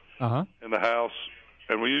in the house,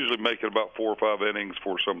 and we usually make it about 4 or 5 innings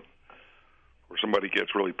where somebody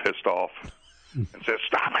gets really pissed off and says,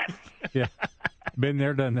 "Stop it!" Yeah, been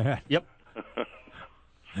there, done that. Yep.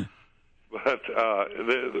 But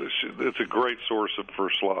it's a great source for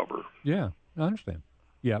slobber. Yeah, I understand.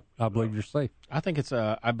 Yep, I believe you're safe. I think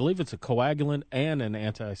I believe it's a coagulant and an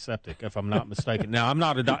antiseptic, if I'm not mistaken. Now, I'm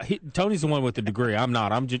not Tony's the one with the degree. I'm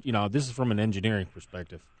not. I'm just, this is from an engineering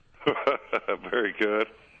perspective. Very good.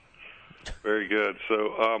 Very good.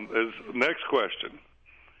 So, next question.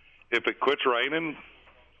 If it quits raining,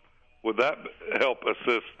 would that help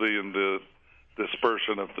assist in the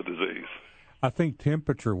dispersion of the disease? I think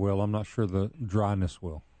temperature will. I'm not sure the dryness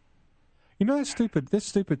will. You know, this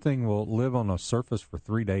stupid thing will live on a surface for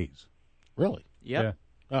 3 days. Really? Yep.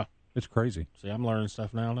 Yeah. Oh, it's crazy. See, I'm learning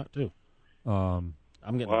stuff now, too. I'm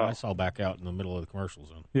getting Lysol back out in the middle of the commercial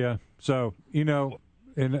zone. Yeah. So,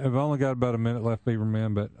 and I've only got about a minute left,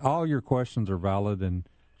 Beaverman, but all your questions are valid and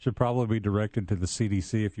should probably be directed to the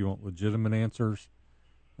CDC if you want legitimate answers.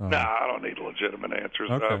 No, I don't need legitimate answers.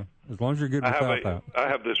 Okay. As long as you're good without that. I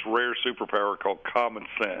have this rare superpower called common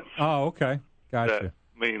sense. Oh, okay. Gotcha. That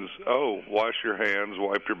means, wash your hands,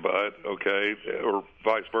 wipe your butt, okay, or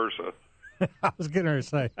vice versa. I was going to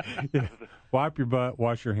say, wipe your butt,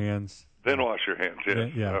 wash your hands. Then wash your hands,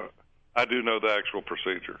 yes. Yeah. I do know the actual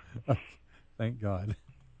procedure. Thank God.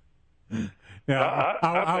 Now,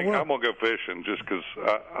 I think I'm going to go fishing just because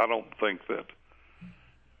I don't think that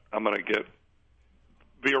I'm going to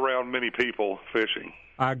be around many people fishing.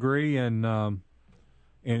 I agree, and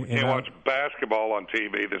can't watch basketball on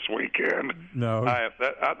TV this weekend. No,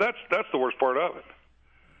 that's the worst part of it.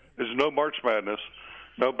 There's no March Madness,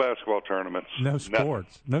 no basketball tournaments, no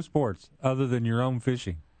sports other than your own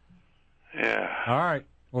fishing. Yeah. All right,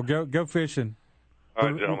 well, go fishing. All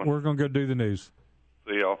right, gentlemen. We're going to go do the news.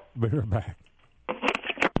 See y'all. Be right back.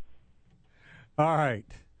 All right.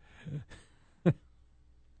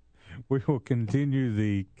 We will continue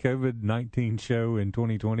the COVID-19 show in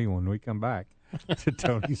 2020 when we come back to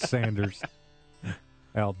Tony Sanders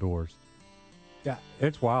Outdoors. Yeah,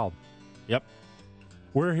 it's wild. Yep.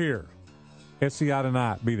 We're here. SCI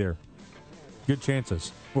tonight. Be there. Good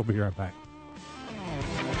chances. We'll be right back.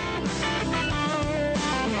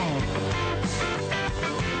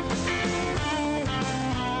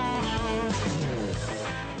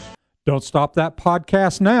 Don't stop that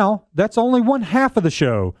podcast now. That's only one half of the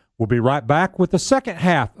show. We'll be right back with the second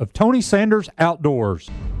half of Tony Sanders Outdoors.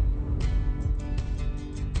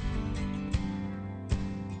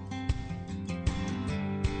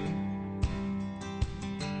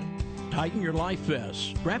 Tighten your life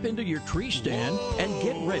vests, strap into your tree stand, and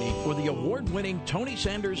get ready for the award-winning Tony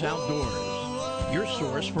Sanders Outdoors, your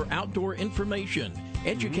source for outdoor information,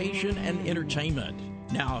 education, and entertainment.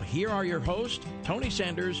 Now, here are your hosts, Tony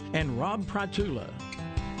Sanders and Rob Prytula.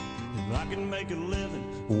 I can make a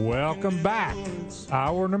living. Welcome back.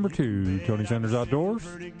 Hour number 2, Tony Sanders Outdoors.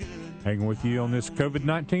 Hanging with you on this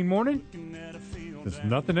COVID-19 morning. There's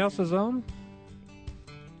nothing else is on.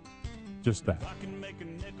 Just that.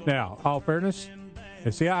 Now, all fairness,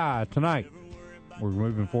 SCI tonight. We're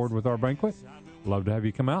moving forward with our banquet. Love to have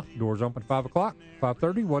you come out. Doors open at 5 o'clock,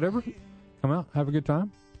 5:30, whatever. Come out, have a good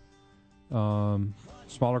time.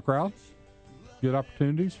 Smaller crowd. Good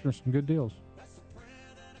opportunities for some good deals.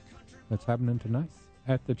 That's happening tonight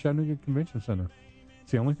at the Chattanooga Convention Center.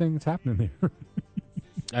 It's the only thing that's happening there.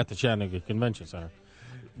 At the Chattanooga Convention Center.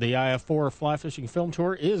 The IF4 Fly Fishing Film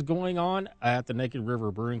Tour is going on at the Naked River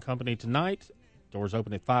Brewing Company tonight. Doors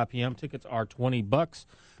open at 5 p.m. Tickets are $20.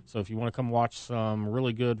 So if you want to come watch some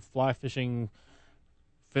really good fly fishing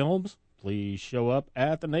films, please show up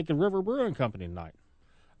at the Naked River Brewing Company tonight.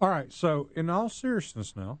 All right, so in all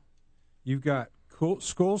seriousness now, you've got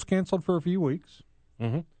schools canceled for a few weeks.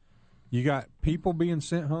 Mm-hmm. You got people being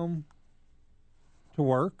sent home to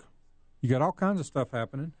work. You got all kinds of stuff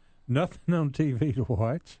happening. Nothing on TV to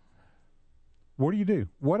watch. What do you do?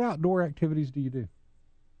 What outdoor activities do you do?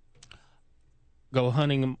 Go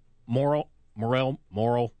hunting morel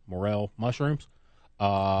mushrooms.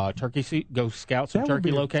 Turkey seed. Go scout some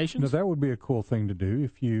turkey locations. No, that would be a cool thing to do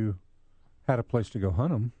if you had a place to go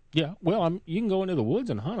hunt them. Yeah, well, you can go into the woods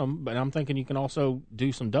and hunt them, but I'm thinking you can also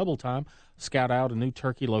do some double time, scout out a new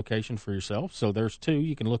turkey location for yourself. So there's 2.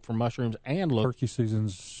 You can look for mushrooms and look. Turkey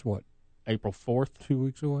season's what? April 4th. 2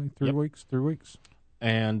 weeks away? 3 weeks? 3 weeks.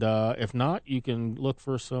 And if not, you can look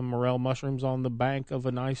for some morel mushrooms on the bank of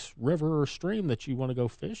a nice river or stream that you want to go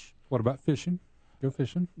fish. What about fishing? Go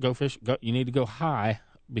fishing? Go fish. You need to go high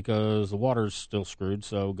because the water's still screwed,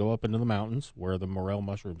 so go up into the mountains where the morel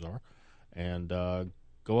mushrooms are and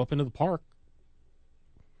go up into the park.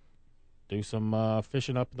 Do some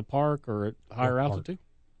fishing up in the park or at higher altitude.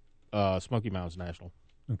 Smoky Mountains National.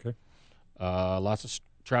 Okay. Lots of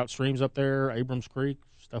trout streams up there, Abrams Creek,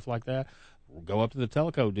 stuff like that. We'll go up to the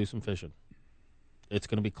Tellico, do some fishing. It's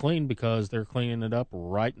going to be clean because they're cleaning it up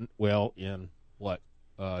in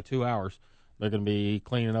 2 hours. They're going to be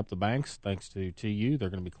cleaning up the banks thanks to TU. They're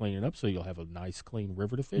going to be cleaning up so you'll have a nice, clean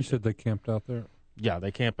river to fish. You said they camped out there? Yeah,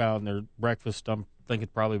 they camp out and their breakfast, I'm thinking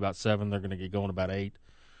probably about 7. They're going to get going about 8.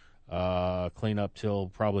 Clean up till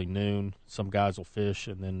probably noon. Some guys will fish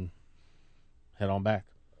and then head on back.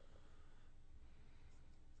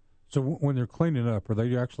 So when they're cleaning up, are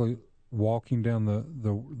they actually walking down the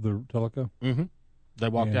Tellico? Mm-hmm. They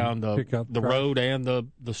walk down the road and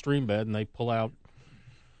the stream bed, and they pulled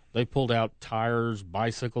out tires,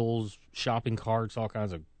 bicycles, shopping carts, all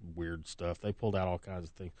kinds of weird stuff. They pulled out all kinds of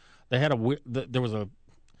things. They had I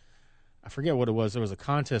forget what it was. There was a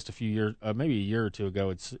contest a few years, maybe a year or 2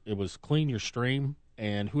 ago. It was Clean Your Stream,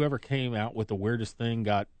 and whoever came out with the weirdest thing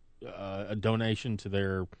got a donation to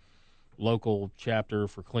their local chapter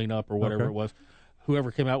for cleanup or whatever it was.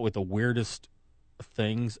 Whoever came out with the weirdest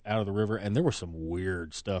things out of the river, and there was some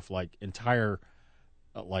weird stuff like entire,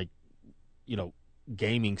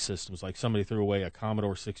 gaming systems. Like somebody threw away a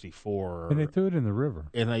Commodore 64. And they threw it in the river.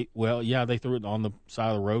 And they threw it on the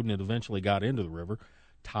side of the road, and it eventually got into the river.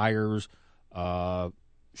 Tires,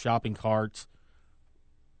 shopping carts,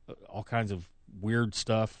 all kinds of weird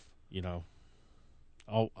stuff,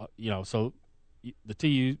 so the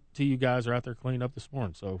TU guys are out there cleaning up this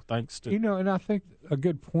morning. So thanks to and I think a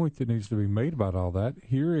good point that needs to be made about all that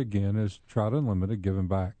here again is Trout Unlimited giving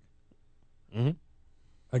back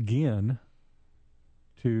again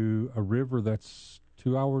to a river that's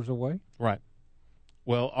 2 hours away. Right.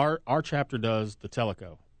 Well, our chapter does the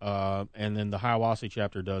Tellico, and then the Hiawassee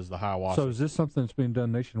chapter does the Hiawassee. So is this something that's being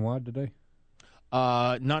done nationwide today?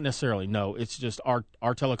 Not necessarily. No, it's just our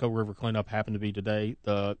Tellico River cleanup happened to be today.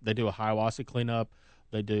 They do a Hiawassee cleanup.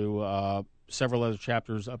 They do several other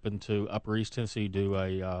chapters up into Upper East Tennessee. Do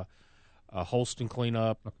a Holston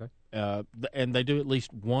cleanup. Okay. And they do at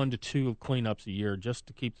least 1 to 2 cleanups a year just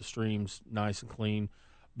to keep the streams nice and clean,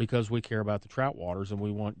 because we care about the trout waters and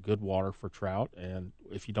we want good water for trout. And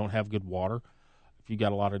if you don't have good water, if you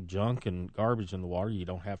got a lot of junk and garbage in the water, you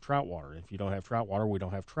don't have trout water. If you don't have trout water, we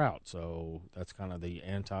don't have trout. So that's kind of the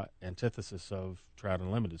antithesis of Trout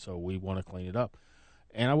Unlimited. So we want to clean it up.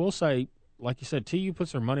 And I will say, like you said, TU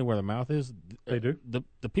puts their money where their mouth is. They do.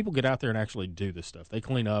 The people get out there and actually do this stuff. They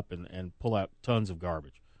clean up and pull out tons of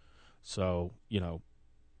garbage. So,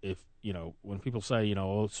 if when people say,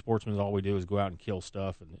 sportsmen, all we do is go out and kill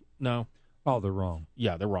stuff, and no. Oh, they're wrong.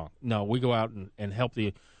 Yeah, they're wrong. No, we go out and help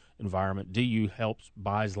the environment. DU helps,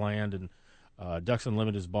 buys land, and Ducks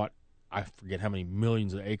Unlimited has bought, I forget how many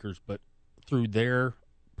millions of acres, but through their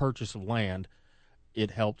purchase of land, it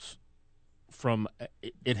helps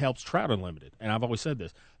Trout Unlimited. And I've always said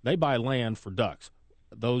this. They buy land for ducks.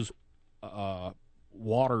 Those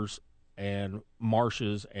waters and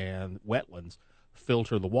marshes and wetlands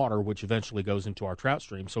filter the water, which eventually goes into our trout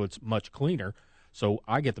stream, so it's much cleaner. So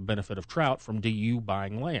I get the benefit of trout from DU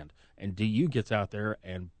buying land, and DU gets out there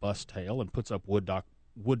and busts tail and puts up wood duck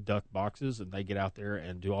boxes, and they get out there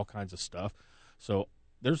and do all kinds of stuff. So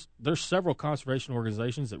there's several conservation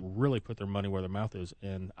organizations that really put their money where their mouth is,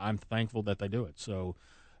 and I'm thankful that they do it. So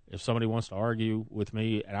if somebody wants to argue with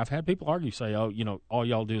me, and I've had people argue, say, oh, all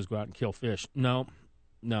y'all do is go out and kill fish. No,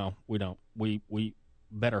 we don't. We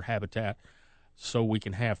better habitat so we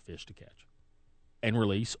can have fish to catch and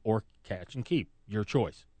release, or catch and keep. Your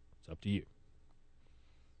choice. It's up to you.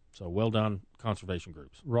 So well done, conservation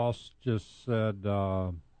groups. Ross just said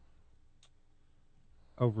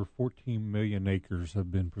over 14 million acres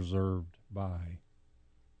have been preserved by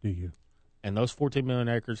DU. And those 14 million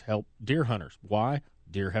acres help deer hunters. Why?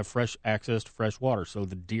 Deer have fresh access to fresh water, so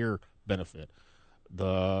the deer benefit.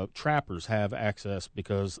 The trappers have access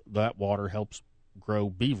because that water helps grow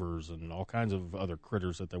beavers and all kinds of other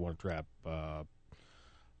critters that they want to trap.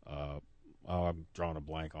 I'm drawing a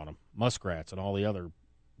blank on them. Muskrats and all the other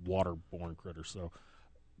waterborne critters. So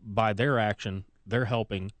by their action, they're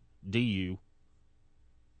helping DU,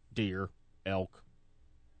 deer, elk,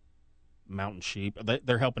 mountain sheep.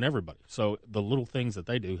 They're helping everybody. So the little things that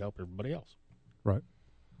they do help everybody else. Right.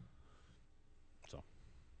 So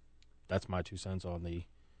that's my 2 cents on the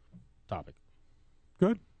topic.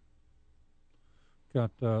 Good.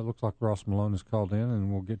 Got looks like Ross Malone has called in,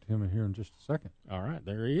 and we'll get to him here in just a second. All right,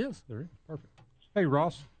 there he is. There he is. Perfect. Hey,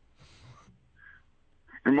 Ross.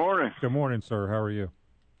 Good morning. Good morning, sir. How are you?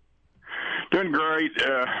 Doing great.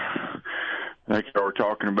 I think we're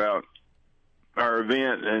talking about our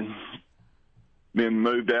event and being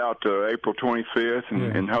moved out to April 25th,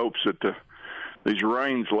 in hopes that these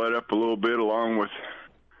rains let up a little bit, along with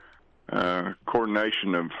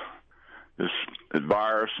coordination of this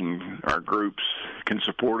virus, and our groups can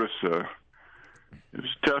support us. It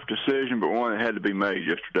was a tough decision, but one that had to be made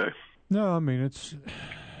yesterday. No, I mean it's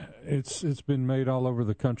been made all over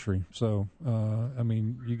the country. So I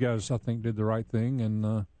mean, you guys, I think, did the right thing,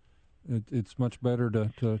 and it's much better to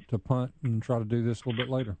punt and try to do this a little bit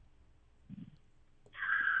later.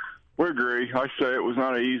 We agree. I say it was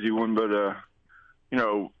not an easy one, but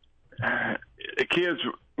the kids,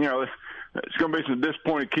 it's going to be some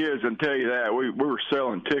disappointed kids, I can tell you that. We were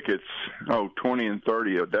selling tickets, 20 and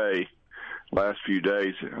 30 a day last few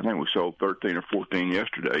days. I think we sold 13 or 14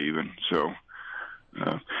 yesterday even. So,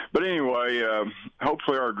 but anyway,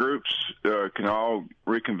 hopefully our groups can all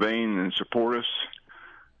reconvene and support us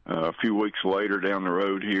a few weeks later down the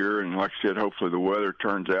road here. And like I said, hopefully the weather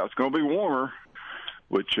turns out. It's going to be warmer,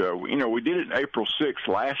 which, we did it April 6th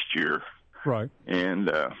last year. Right. And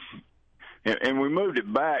we moved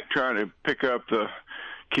it back, trying to pick up the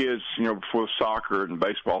kids, before soccer and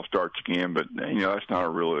baseball starts again. But that's not a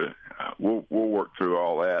real. We'll work through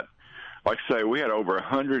all that. Like I say, we had over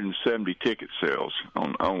 170 ticket sales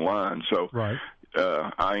online. So right.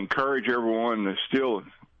 I encourage everyone to still,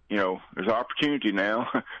 there's opportunity now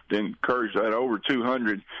to encourage that over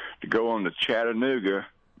 200 to go on to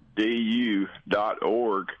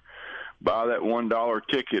ChattanoogaDU.org, buy that $1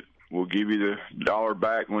 ticket. We'll give you the $1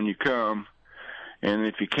 back when you come. And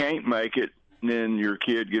if you can't make it, then your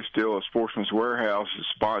kid gets still a Sportsman's Warehouse is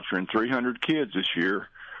sponsoring 300 kids this year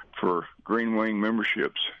for Green Wing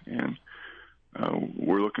memberships. And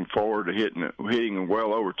we're looking forward to hitting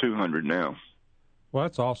well over 200 now. Well,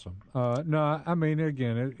 that's awesome. No, I mean,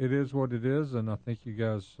 again, it is what it is, and I think you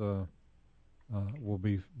guys will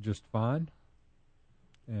be just fine.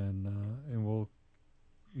 And we'll,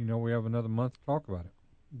 we have another month to talk about it.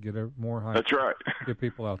 Get more hype. That's right. Get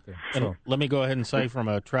people out there. So let me go ahead and say, from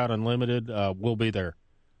a Trout Unlimited, we'll be there.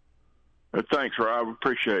 Thanks, Rob.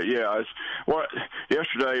 Appreciate it. Yeah,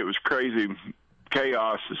 yesterday it was crazy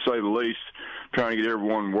chaos, to say the least, trying to get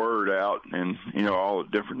everyone word out and all the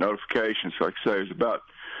different notifications. Like I say, there's about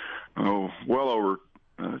well over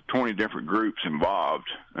 20 different groups involved.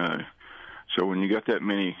 So when you got that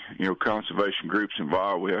many conservation groups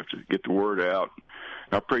involved, we have to get the word out.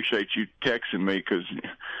 I appreciate you texting me, because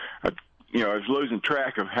I was losing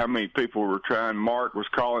track of how many people were trying. Mark was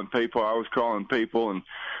calling people, I was calling people, and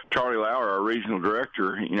Charlie Lauer, our regional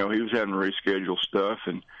director, he was having to reschedule stuff,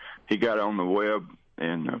 and he got on the web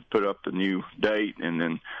and put up the new date, and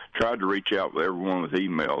then tried to reach out with everyone with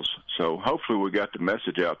emails. So hopefully we got the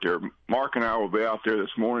message out there. Mark and I will be out there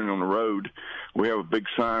this morning on the road. We have a big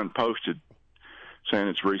sign posted saying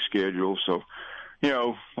it's rescheduled. So,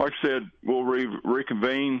 like I said, we'll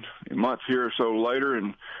reconvene a month here or so later,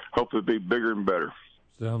 and hopefully be bigger and better.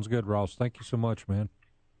 Sounds good, Ross. Thank you so much, man.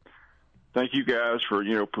 Thank you guys for,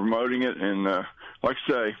 promoting it. And like I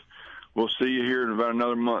say, we'll see you here in about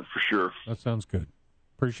another month for sure. That sounds good.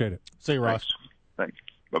 Appreciate it. See you, Ross. Thanks.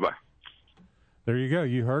 Bye-bye. There you go.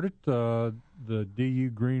 You heard it. The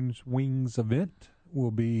DU Greens Wings event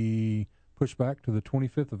will be pushed back to the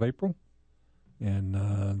 25th of April. And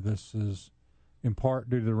this is in part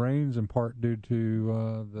due to the rains, in part due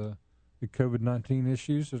to the COVID-19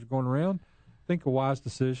 issues that are going around. I think a wise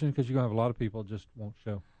decision, because you're going to have a lot of people just won't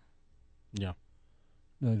show. Yeah.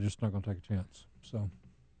 They're just not going to take a chance. So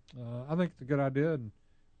I think it's a good idea, and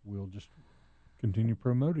we'll just continue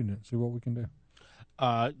promoting it, see what we can do.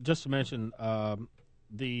 Just to mention,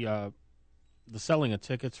 the selling of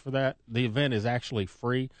tickets for that, the event is actually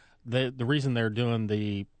free. The reason they're doing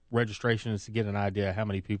the registration is to get an idea of how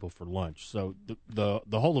many people for lunch. So the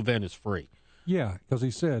whole event is free. Yeah, because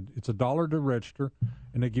he said it's $1 to register,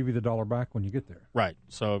 and they give you the $1 back when you get there. Right.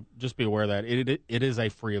 So just be aware of that it is a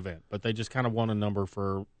free event, but they just kind of want a number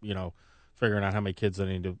for figuring out how many kids they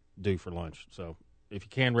need to do for lunch. So if you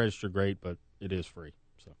can register, great, but it is free.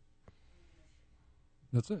 So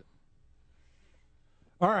that's it.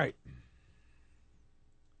 All right.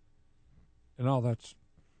 And all that's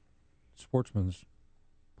Sportsman's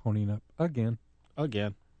ponying up again.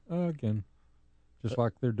 Just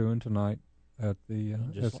like they're doing tonight at the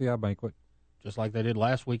SCI banquet. Just like they did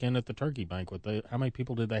last weekend at the turkey banquet. How many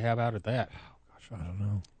people did they have out at that? Oh, gosh, I don't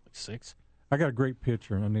know. Like 6? I got a great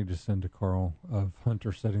picture I need to send to Carl of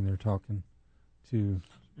Hunter sitting there talking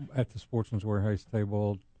at the Sportsman's Warehouse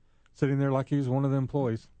table, sitting there like he was one of the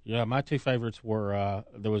employees. Yeah, my two favorites were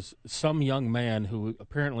there was some young man who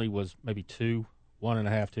apparently was maybe 2,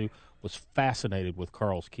 1.5, 2, was fascinated with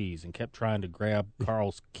Carl's keys and kept trying to grab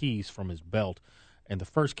Carl's keys from his belt. And the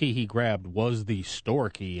first key he grabbed was the store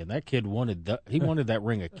key, and that kid wanted that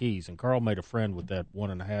ring of keys. And Carl made a friend with that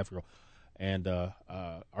 1.5-year-old. And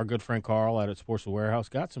our good friend Carl out at Sports Warehouse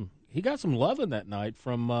got some loving that night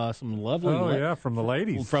from some lovely. From the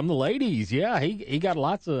ladies. From the ladies, yeah. He got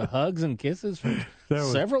lots of hugs and kisses from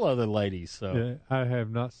several other ladies. So yeah, I have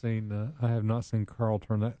not seen Carl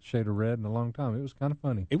turn that shade of red in a long time. It was kind of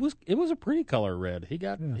funny. It was a pretty color red. He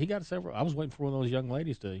got several. I was waiting for one of those young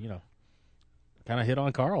ladies to kind of hit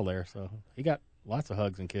on Carl there. So he got lots of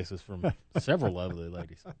hugs and kisses from several lovely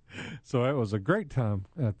ladies. So it was a great time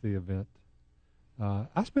at the event.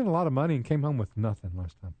 I spent a lot of money and came home with nothing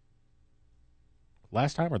last time.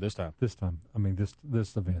 Last time or this time? This time. I mean, this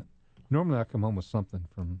event. Normally I come home with something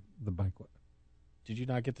from the banquet. Did you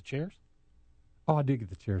not get the chairs? Oh, I did get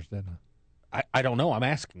the chairs, didn't I? I don't know. I'm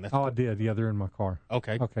asking. I did. Yeah, they're in my car.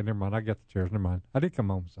 Okay. Okay, never mind. I got the chairs. Never mind. I did come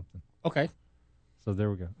home with something. Okay. So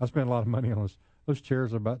there we go. I spent a lot of money on those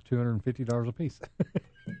chairs are about $250 a piece.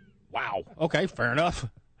 Wow. Okay, fair enough.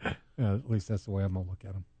 At least that's the way I'm going to look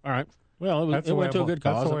at them. All right. Well, it went to a good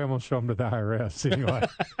cause. That's the way I'm going to show them to the IRS anyway.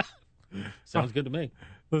 Sounds good to me.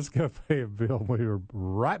 Let's go pay a bill. We'll be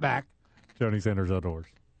right back. Tony Sanders Outdoors.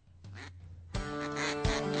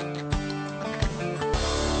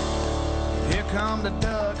 Here come the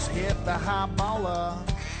ducks, hit the high baller.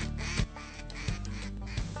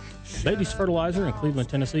 Beatty's Fertilizer in Cleveland,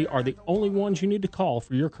 Tennessee are the only ones you need to call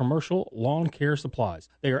for your commercial lawn care supplies.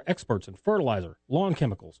 They are experts in fertilizer, lawn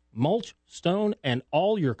chemicals, mulch, stone, and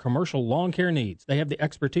all your commercial lawn care needs. They have the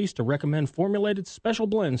expertise to recommend formulated special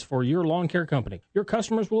blends for your lawn care company. Your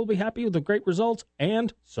customers will be happy with the great results,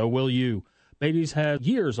 and so will you. Beatty's has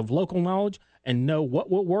years of local knowledge and know what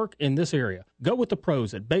will work in this area. Go with the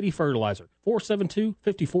pros at Beatty Fertilizer,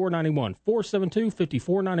 472-5491,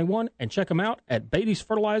 472-5491, and check them out at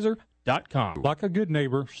Beatty'sFertilizer.com. Like a good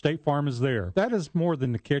neighbor, State Farm is there. That is more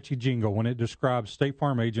than the catchy jingle when it describes State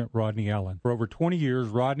Farm agent Rodney Allen. For over 20 years,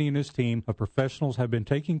 Rodney and his team of professionals have been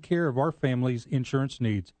taking care of our family's insurance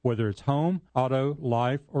needs, whether it's home, auto,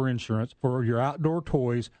 life, or insurance for your outdoor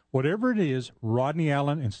toys. Whatever it is, Rodney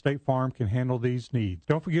Allen and State Farm can handle these needs.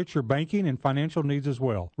 Don't forget your banking and financial needs as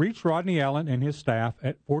well. Reach Rodney Allen and his staff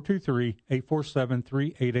at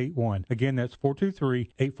 423-847-3881. Again, that's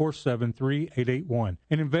 423-847-3881.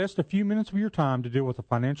 And invest a few minutes of your time to deal with a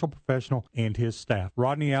financial professional and his staff.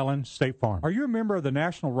 Rodney Allen, State Farm. Are you a member of the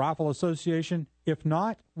National Rifle Association? If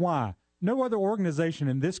not, why? No other organization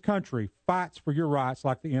in this country fights for your rights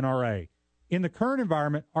like the NRA. In the current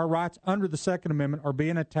environment, our rights under the Second Amendment are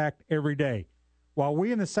being attacked every day. While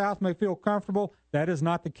we in the South may feel comfortable, that is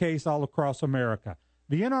not the case all across America.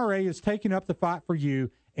 The NRA is taking up the fight for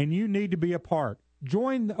you, and you need to be a part.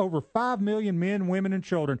 Join the over 5 million men, women, and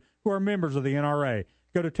children who are members of the NRA.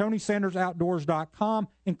 Go to TonySandersOutdoors.com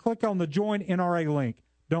and click on the Join NRA link.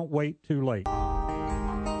 Don't wait too late.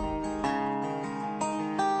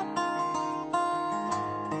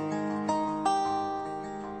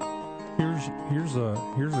 Here's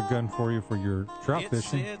a gun for you for your trout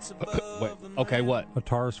fishing. Wait, okay, what? A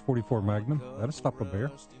Taurus 44 Magnum. That'll stop a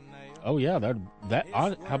bear. Oh yeah,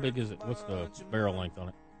 how big is it? What's the barrel length on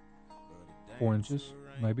it? 4 inches,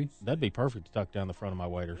 maybe. That'd be perfect to tuck down the front of my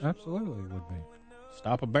waders. Absolutely, it would be.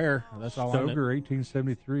 Stop a bear. That's all I need. Stoker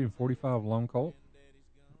 1873 and 45 Long Colt.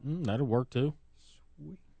 That'll work too.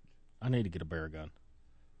 Sweet. I need to get a bear gun.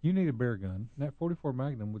 You need a bear gun. That 44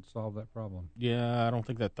 Magnum would solve that problem. Yeah, I don't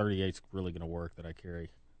think that 38's really going to work that I carry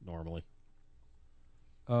normally.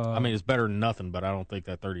 I mean, it's better than nothing, but I don't think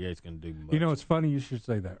that 38's going to do much. You know, it's funny you should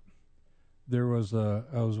say that. I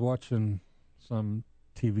was watching some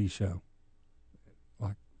TV show,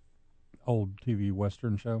 like old TV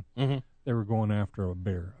Western show. Mm-hmm. They were going after a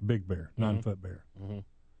bear, a big bear, 9-foot bear.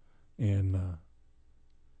 Mm-hmm. And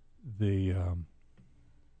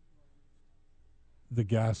the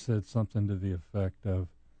guy said something to the effect of,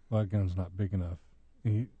 "My gun's not big enough."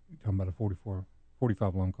 You're talking about a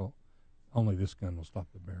 45 Long Colt. Only this gun will stop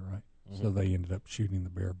the bear, right? Mm-hmm. So they ended up shooting the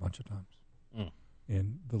bear a bunch of times.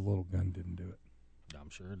 And the little gun didn't do it. I'm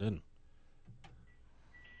sure it didn't.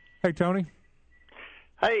 Hey, Tony.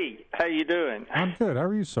 Hey, how you doing? I'm good. How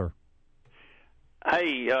are you, sir?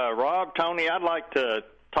 Hey, Rob, Tony, I'd like to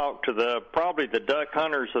talk to probably the duck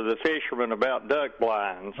hunters or the fishermen about duck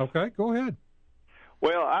blinds. Okay, go ahead.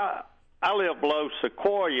 Well, I live below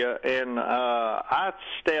Sequoia, and I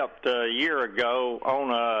stepped a year ago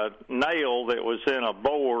on a nail that was in a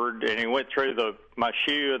board, and it went through my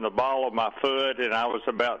shoe and the ball of my foot, and I was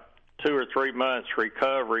about 2 or 3 months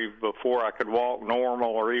recovery before I could walk normal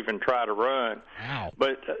or even try to run. Wow.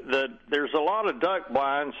 But there's a lot of duck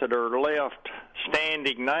blinds that are left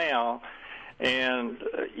standing now, and,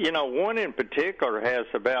 one in particular has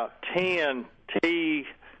about 10 T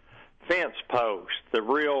fence posts, the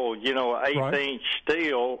real, 1/8-inch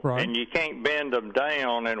steel, and you can't bend them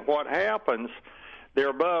down. And what happens,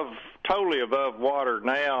 they're totally above water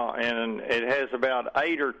now, and it has about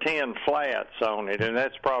 8 or 10 flats on it, and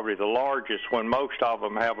that's probably the largest one. Most of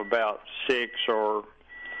them have about 6 or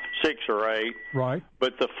 8. Right.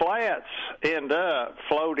 But the flats end up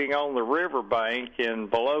floating on the riverbank and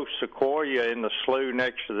below Sequoia in the slough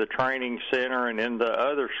next to the training center, and in the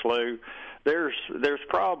other slough, there's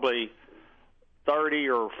probably 30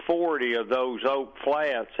 or 40 of those oak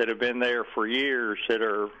flats that have been there for years that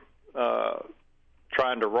are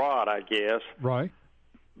trying to rot, I guess. Right.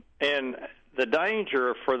 And the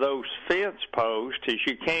danger for those fence posts is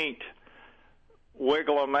you can't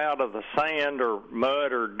wiggle them out of the sand or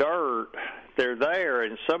mud or dirt. They're there,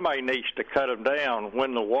 and somebody needs to cut them down.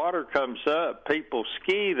 When the water comes up, people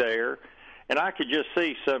ski there, and I could just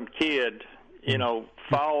see some kid,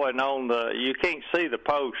 falling on you can't see the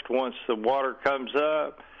post once the water comes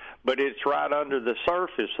up, but it's right under the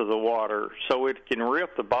surface of the water, so it can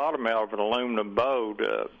rip the bottom out of an aluminum boat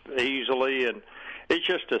easily, and it's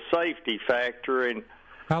just a safety factor. And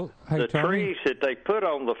the trees that they put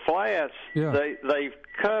on the flats, they've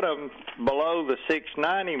cut them below the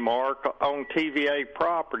 690 mark on TVA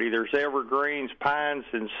property. There's evergreens, pines,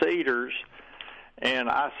 and cedars, and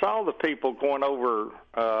I saw the people going over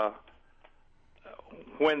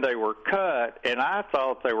when they were cut, and I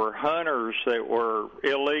thought they were hunters that were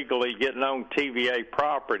illegally getting on TVA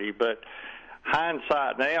property. But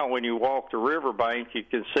hindsight now, when you walk the riverbank, you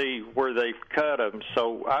can see where they've cut them.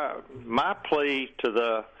 So my plea to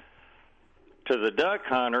the duck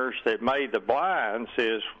hunters that made the blinds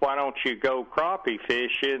is, why don't you go crappie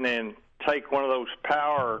fishing and take one of those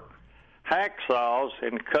power hacksaws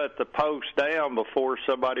and cut the post down before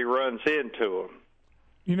somebody runs into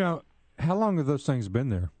them. How long have those things been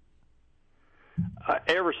there?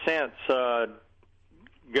 Ever since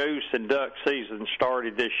goose and duck season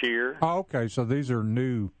started this year. Oh, okay. So these are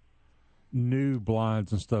new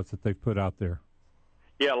blinds and stuff that they've put out there.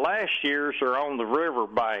 Yeah, last year's are on the river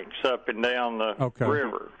banks up and down the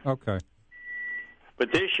river. Okay.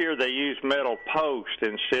 But this year they used metal posts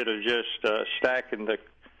instead of just stacking the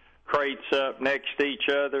crates up next to each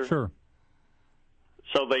other. Sure.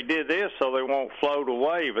 So they did this so they won't float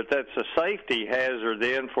away, but that's a safety hazard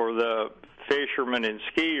then for the fishermen and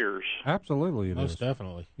skiers. Absolutely, it Most is.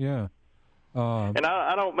 definitely. Yeah. And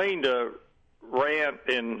I don't mean to rant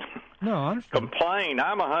and complain.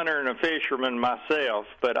 I'm a hunter and a fisherman myself,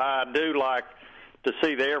 but I do like to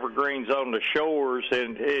see the evergreens on the shores,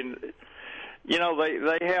 and you know,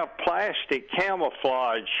 they have plastic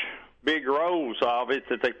camouflage, big rolls of it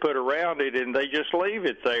that they put around it, and they just leave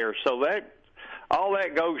it there. So that all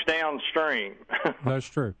that goes downstream. That's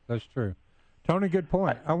true. That's true. Tony, good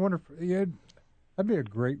point. I wonder if that'd be a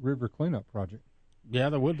great river cleanup project. Yeah,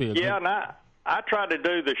 there would be. And I try to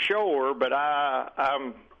do the shore, but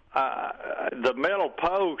I'm the metal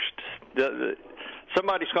post.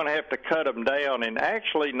 Somebody's going to have to cut them down. And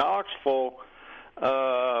actually, Knoxville,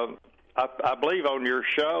 I believe on your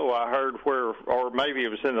show, I heard or maybe it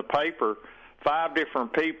was in the paper, 5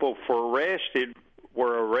 different people were arrested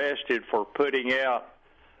for putting out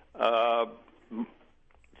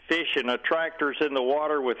fishing attractors in the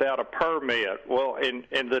water without a permit. Well,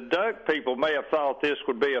 and the duck people may have thought this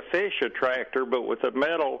would be a fish attractor, but with a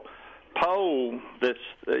metal pole that's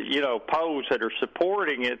poles that are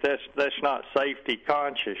supporting it, that's not safety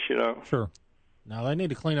conscious, you know. Sure. Now they need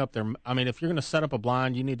to clean up their. I mean, if you're going to set up a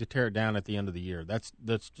blind, you need to tear it down at the end of the year. That's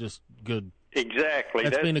just good. Exactly.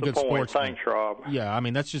 That's being a good point. sportsman. Thanks, Rob. Yeah, I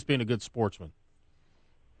mean that's just being a good sportsman.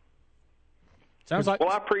 Sounds like. Well,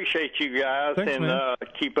 I appreciate you guys. Thanks, and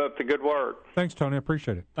keep up the good work. Thanks, Tony. I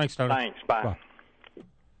appreciate it. Thanks, Tony. Thanks. Bye.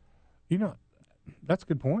 You know, that's a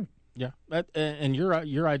good point. Yeah, and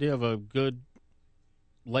your idea of a good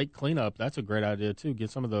lake cleanup, that's a great idea too. Get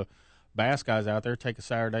some of the bass guys out there, take a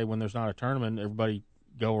Saturday when there's not a tournament, everybody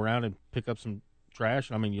go around and pick up some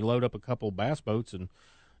trash. I mean, you load up a couple bass boats and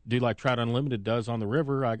do like Trout Unlimited does on the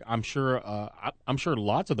river. I'm sure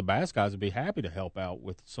lots of the bass guys would be happy to help out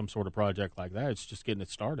with some sort of project like that. It's just getting it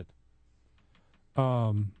started.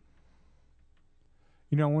 I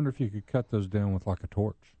wonder if you could cut those down with like a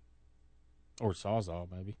torch. Or Sawzall,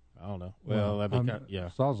 maybe. I don't know. Well, that'd be yeah.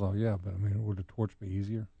 Sawzall, yeah, but I mean, would a torch be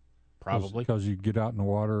easier? Probably. Because you get out in the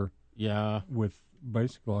water. Yeah. With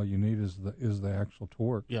basically all you need is the actual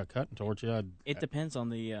torch. Yeah, cutting torch. Yeah. It depends on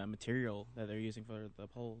the material that they're using for the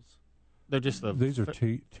poles. They're just these are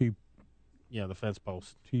T. Yeah, the fence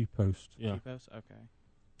posts. T-posts. Yeah. T-posts. Okay.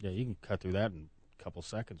 Yeah, you can cut through that in a couple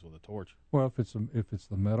seconds with a torch. Well, if it's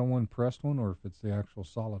the metal one, pressed one, or if it's the actual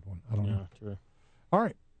solid one, I don't know. Yeah, true. All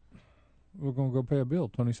right, we're gonna go pay a bill.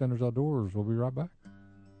 Tony Sanders Outdoors. We'll be right back.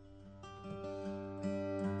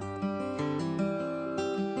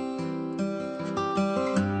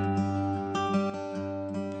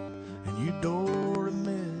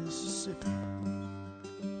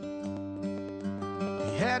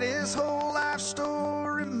 Had his whole life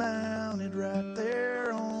story mounted right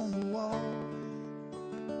there on the wall.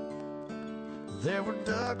 There were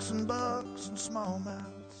ducks and bucks and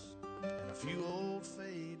smallmouths and a few old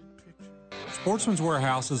faded pictures. Sportsman's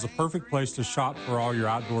Warehouse is the perfect place to shop for all your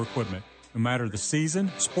outdoor equipment. No matter the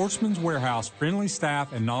season, Sportsman's Warehouse friendly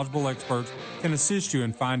staff and knowledgeable experts can assist you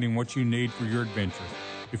in finding what you need for your adventure.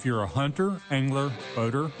 If you're a hunter, angler,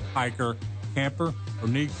 boater, hiker, camper, or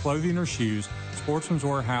need clothing or shoes, Sportsman's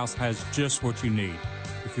Warehouse has just what you need.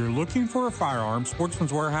 If you're looking for a firearm,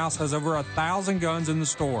 Sportsman's Warehouse has over 1,000 guns in the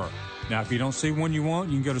store. Now, if you don't see one you want,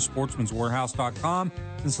 you can go to sportsmanswarehouse.com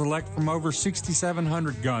and select from over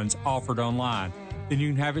 6,700 guns offered online. Then you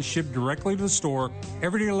can have it shipped directly to the store,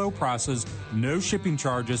 everyday low prices, no shipping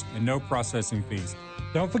charges, and no processing fees.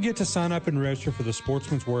 Don't forget to sign up and register for the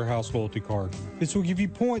Sportsman's Warehouse Loyalty Card. This will give you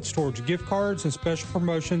points towards gift cards and special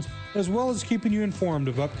promotions, as well as keeping you informed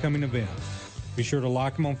of upcoming events. Be sure to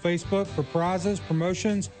like them on Facebook for prizes,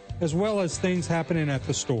 promotions, as well as things happening at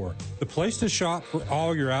the store. The place to shop for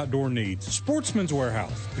all your outdoor needs. Sportsman's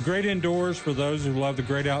Warehouse, the great indoors for those who love the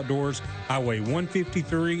great outdoors. Highway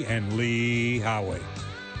 153 and Lee Highway.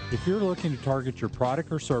 If you're looking to target your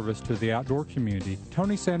product or service to the outdoor community,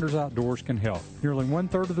 Tony Sanders Outdoors can help. Nearly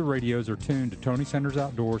 1/3 of the radios are tuned to Tony Sanders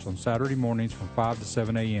Outdoors on Saturday mornings from 5 to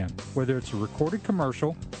 7 a.m. Whether it's a recorded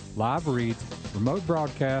commercial, live reads, remote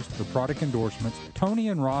broadcast, or product endorsements, Tony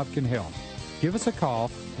and Rob can help. Give us a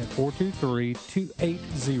call at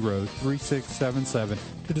 423-280-3677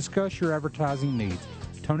 to discuss your advertising needs.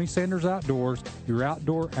 Tony Sanders Outdoors, your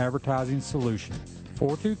outdoor advertising solution.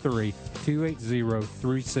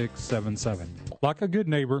 423-280-3677. Like a good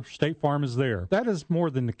neighbor, State Farm is there. That is more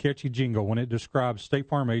than the catchy jingle when it describes State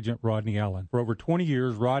Farm agent Rodney Allen. For over 20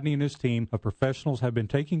 years, Rodney and his team of professionals have been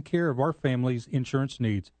taking care of our family's insurance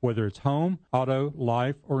needs, whether it's home, auto,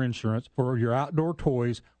 life, or insurance, for your outdoor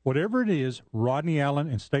toys. Whatever it is, Rodney Allen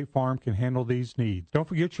and State Farm can handle these needs. Don't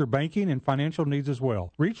forget your banking and financial needs as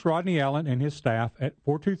well. Reach Rodney Allen and his staff at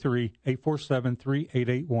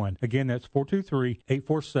 423-847-3881. Again, that's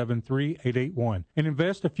 423-847-3881. And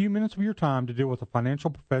invest a few minutes of your time to deal with a financial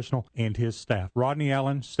professional and his staff. Rodney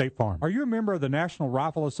Allen, State Farm. Are you a member of the National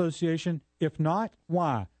Rifle Association? If not,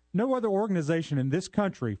 why? No other organization in this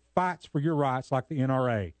country fights for your rights like the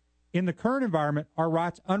NRA. In the current environment, our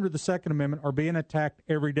rights under the Second Amendment are being attacked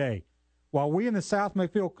every day. While we in the South may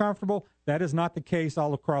feel comfortable, that is not the case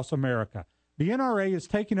all across America. The NRA is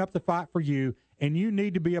taking up the fight for you, and you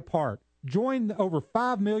need to be a part. Join the over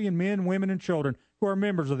 5 million men, women, and children who are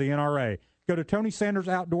members of the NRA. Go to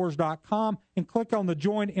TonySandersOutdoors.com and click on the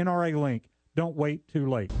Join NRA link. Don't wait too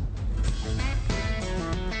late.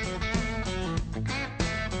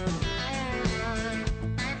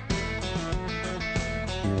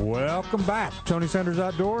 Welcome back. Tony Sanders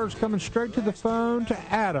Outdoors, coming straight to the phone to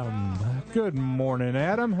Adam. Good morning,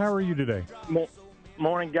 Adam. How are you today?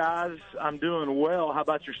 Morning, guys. I'm doing well. How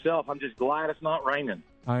about yourself? I'm just glad it's not raining.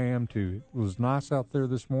 I am too. It was nice out there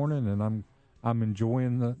this morning, and I'm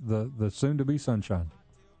enjoying the soon-to-be sunshine.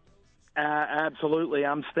 Absolutely.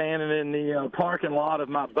 I'm standing in the parking lot of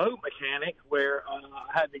my boat mechanic where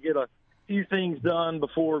I had to get a few things done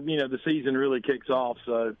before the season really kicks off.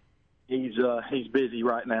 So he's busy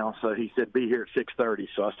right now. So he said be here at 6:30.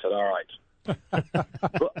 So I said all right.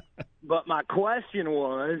 but my question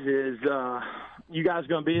is you guys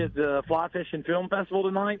going to be at the Fly Fishing Film Festival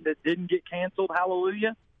tonight that didn't get canceled?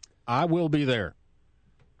 Hallelujah. I will be there.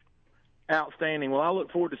 Outstanding. Well, I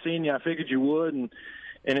look forward to seeing you. I figured you would, and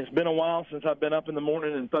it's been a while since I've been up in the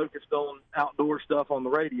morning and focused on outdoor stuff on the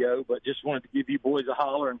radio, but just wanted to give you boys a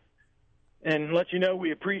holler and let you know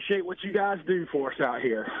we appreciate what you guys do for us out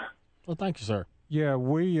here. Well, thank you, sir. Yeah,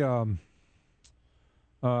 we're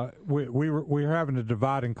having to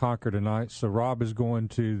divide and conquer tonight. So Rob is going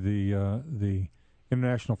to the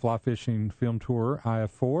International Fly Fishing Film Tour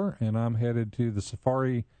IF4, and I'm headed to the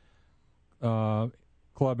Safari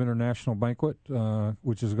Club International Banquet,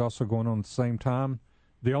 which is also going on at the same time.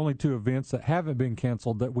 The only two events that haven't been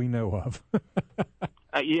canceled that we know of.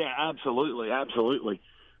 Yeah, absolutely.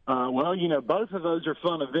 Well, both of those are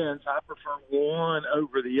fun events. I prefer one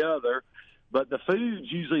over the other, but the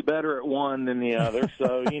food's usually better at one than the other.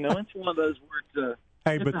 So, it's one of those where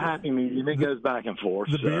it's a happy medium. It goes back and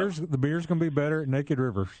forth. The beer's going to be better at Naked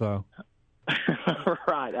River, so.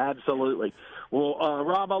 Right, absolutely. Well,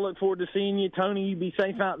 Rob, I look forward to seeing you. Tony, you be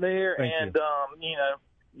safe out there. Thank you.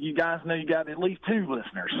 You guys know you got at least 2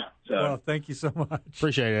 listeners. So. Well, thank you so much.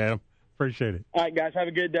 Appreciate it, Adam. Appreciate it. All right, guys, have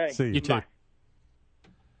a good day. See you. You too. Bye.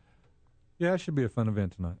 Yeah, it should be a fun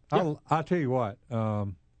event tonight. Yeah. I'll tell you what,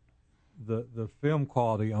 the film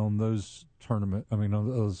quality on those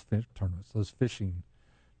those fishing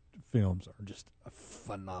films are just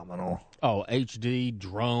phenomenal. Oh, HD,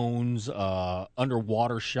 drones,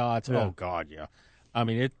 underwater shots. Yeah. Oh, God, yeah. I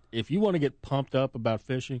mean, if you want to get pumped up about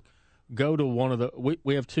fishing, go to one of the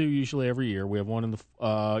we have 2 usually every year. We have one in the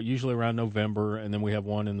usually around November, and then we have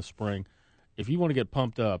one in the spring. If you want to get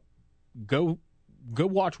pumped up, go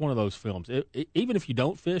watch one of those films. Even if you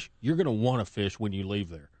don't fish, you're going to want to fish when you leave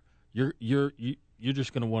there. You're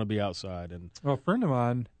just going to want to be outside. And a friend of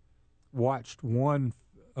mine watched one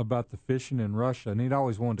about the fishing in Russia, and he'd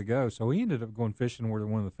always wanted to go, so he ended up going fishing where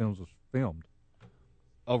one of the films was filmed.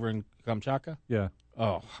 Over in Kamchatka? Yeah.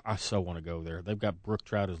 Oh, I so want to go there. They've got brook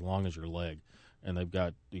trout as long as your leg, and they've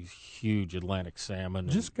got these huge Atlantic salmon.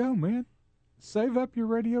 Just go, man. Save up your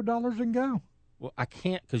radio dollars and go. Well, I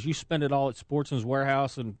can't because you spend it all at Sportsman's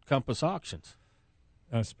Warehouse and Compass Auctions.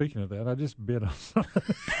 Speaking of that, I just bid on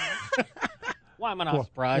something. Why am I not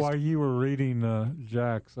surprised? While you were reading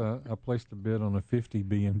Jack's, I placed a bid on a 50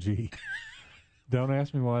 BMG. Don't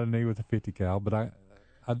ask me why I need with a 50 cal, but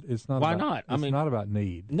it's not. Why about, not? It's not about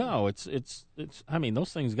need. No, it's. I mean,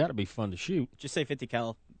 those things got to be fun to shoot. Just say 50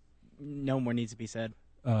 cal. No more needs to be said.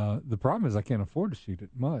 The problem is I can't afford to shoot it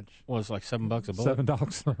much. Well, it's like $7 a bullet.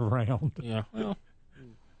 $7 a round. Yeah. Well,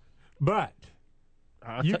 but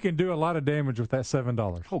you can do a lot of damage with that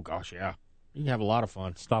 $7. Oh gosh, yeah. You can have a lot of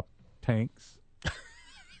fun. Stop tanks.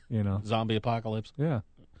 Zombie apocalypse. Yeah.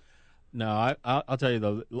 No, I'll tell you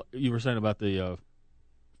though. You were saying about the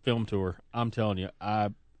film tour. I'm telling you,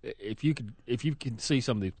 if you could see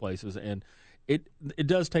some of these places, and it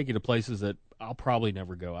does take you to places that I'll probably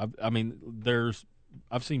never go.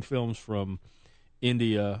 I've seen films from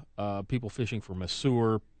India, people fishing from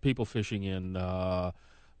Mysore, people fishing in the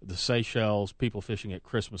Seychelles, people fishing at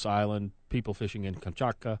Christmas Island, people fishing in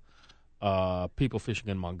Kamchatka, people fishing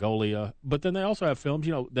in Mongolia. But then they also have films,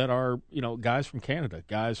 that are, guys from Canada,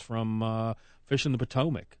 guys from fishing the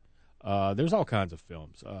Potomac. There's all kinds of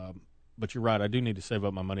films. But you're right, I do need to save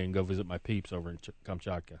up my money and go visit my peeps over in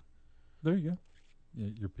Kamchatka. There you go. Yeah,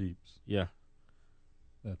 your peeps. Yeah.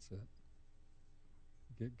 That's it.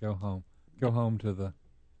 Go home. Go home to the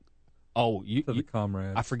the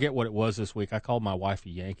comrades. I forget what it was this week. I called my wife a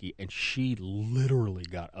Yankee, and she literally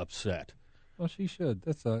got upset. Well, she should.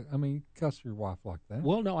 Cuss your wife like that.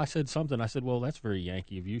 Well, no, I said something. I said, well, that's very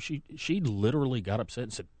Yankee of you. She literally got upset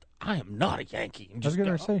and said, I am not a Yankee. And I was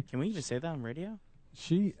going to say. Can we even say that on radio?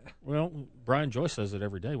 Well, Brian Joyce says it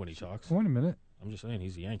every day when he talks. Wait a minute. I'm just saying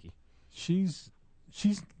he's a Yankee. She's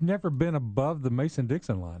never been above the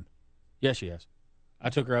Mason-Dixon line. Yes, she has.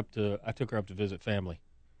 I took her up to visit family.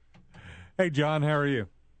 Hey, John, how are you?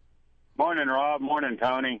 Morning, Rob. Morning,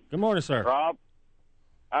 Tony. Good morning, sir. Rob,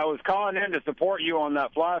 I was calling in to support you on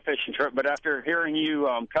that fly fishing trip, but after hearing you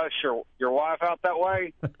cuss your wife out that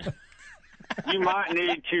way, you might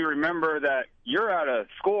need to remember that you're out of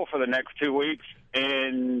school for the next 2 weeks,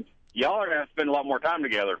 and y'all are going to have to spend a lot more time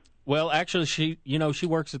together. Well, actually, she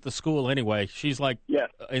works at the school anyway. She's like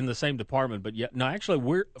in the same department, but actually,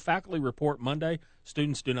 we're faculty report Monday.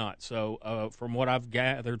 Students do not. So, from what I've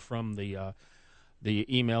gathered from the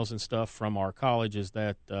emails and stuff from our college is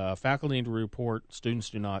that faculty need to report,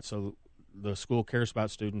 students do not. So, the school cares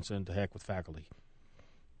about students, and to heck with faculty.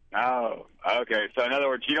 Oh, okay. So, in other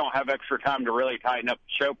words, you don't have extra time to really tighten up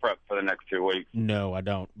the show prep for the next 2 weeks. No, I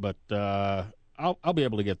don't. But I'll be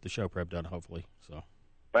able to get the show prep done, hopefully. So.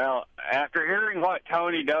 Well, after hearing what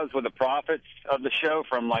Tony does with the profits of the show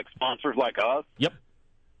from like sponsors like us, yep,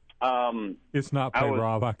 it's not pay,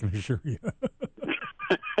 Rob. I can assure you.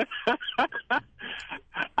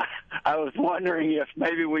 I was wondering if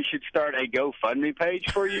maybe we should start a GoFundMe page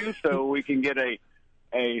for you so we can get a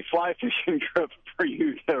fly fishing trip for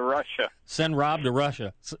you to Russia. Send Rob to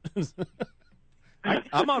Russia.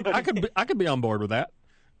 I could be on board with that.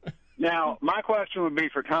 Now, my question would be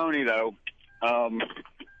for Tony though.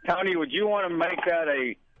 Tony, would you want to make that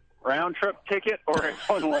a round-trip ticket or a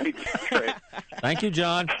one-way ticket? Thank you,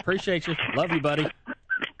 John. Appreciate you. Love you, buddy.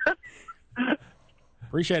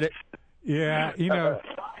 Appreciate it. Yeah,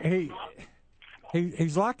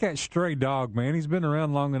 he's like that stray dog, man. He's been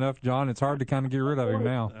around long enough, John. It's hard to kind of get rid of him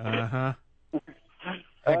now.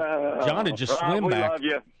 John had just swim we back. Love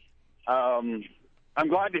you. I'm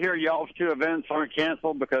glad to hear y'all's 2 events aren't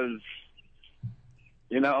canceled because,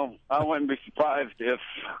 I wouldn't be surprised if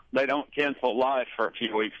they don't cancel live for a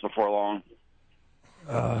few weeks before long.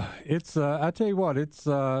 It's I tell you what, it's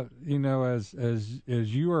as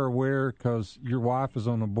you are aware, because your wife is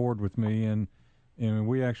on the board with me, and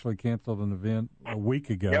we actually canceled an event a week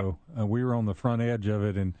ago. Yep. We were on the front edge of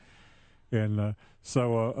it, and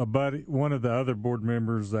so a buddy, one of the other board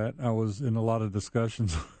members that I was in a lot of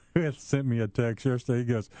discussions with, sent me a text yesterday. He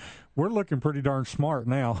goes, "We're looking pretty darn smart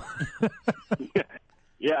now."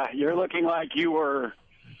 Yeah, you're looking like you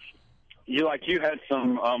had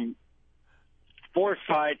some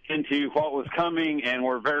foresight into what was coming, and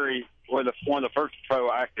we're one of the first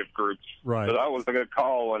proactive groups. Right. So that was a good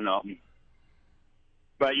call, and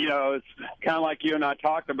but it's kind of like you and I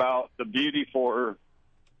talked about the beauty for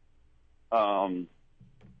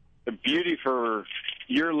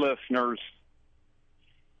your listeners.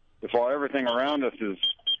 Before everything around us is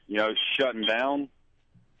shutting down,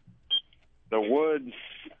 the woods,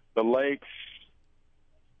 the lakes,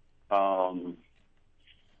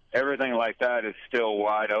 everything like that is still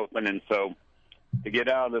wide open, and so to get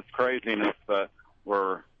out of this craziness that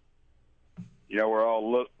we're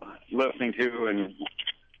all listening to, and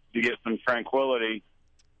to get some tranquility.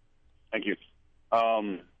 Thank you.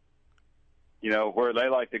 Where they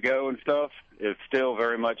like to go and stuff is still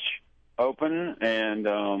very much open,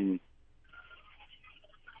 and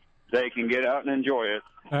they can get out and enjoy it.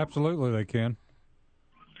 Absolutely, they can.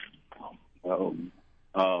 Well,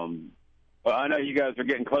 I know you guys are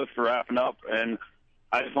getting close to wrapping up, and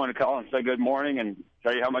I just want to call and say good morning and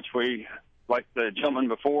tell you how much we, like the gentleman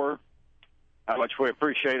before, how much we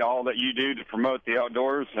appreciate all that you do to promote the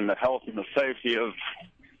outdoors and the health and the safety of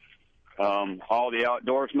all the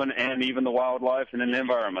outdoorsmen and even the wildlife and the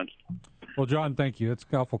environment. Well, John, thank you. It's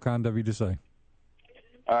awful kind of you to say.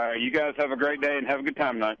 All right, you guys have a great day and have a good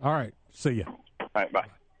time tonight. All right, see ya. All right, bye.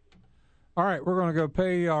 All right, we're going to go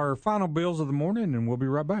pay our final bills of the morning, and we'll be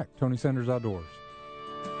right back. Tony Sanders Outdoors.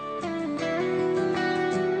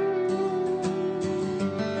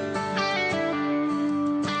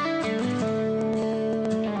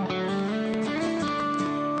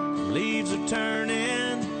 Leaves are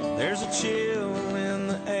turning, there's a chill in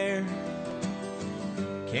the air.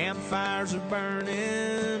 Campfires are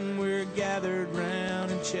burning, we're gathered round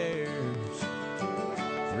in chairs.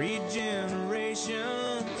 3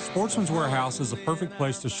 generations. Sportsman's Warehouse is a perfect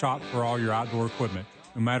place to shop for all your outdoor equipment.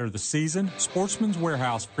 No matter the season, Sportsman's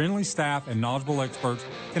Warehouse friendly staff and knowledgeable experts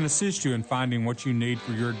can assist you in finding what you need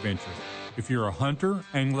for your adventure. If you're a hunter,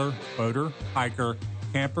 angler, boater, hiker,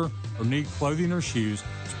 camper, or need clothing or shoes,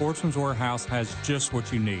 Sportsman's Warehouse has just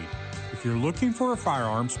what you need. If you're looking for a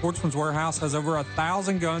firearm, Sportsman's Warehouse has over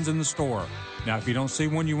 1,000 guns in the store. Now, if you don't see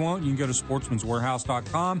one you want, you can go to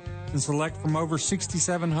sportsmanswarehouse.com and select from over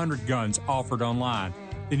 6,700 guns offered online.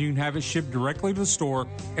 Then you can have it shipped directly to the store,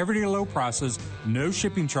 everyday low prices, no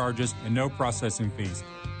shipping charges, and no processing fees.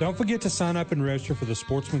 Don't forget to sign up and register for the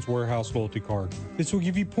Sportsman's Warehouse Loyalty Card. This will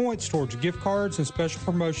give you points towards gift cards and special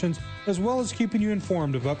promotions, as well as keeping you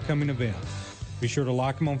informed of upcoming events. Be sure to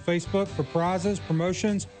like them on Facebook for prizes,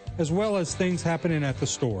 promotions, as well as things happening at the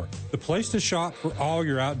store. The place to shop for all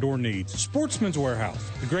your outdoor needs. Sportsman's Warehouse,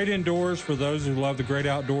 the great indoors for those who love the great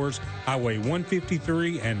outdoors. Highway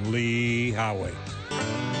 153 and Lee Highway.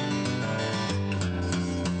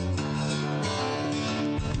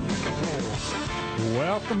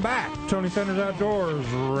 Welcome back. Tony Sanders Outdoors,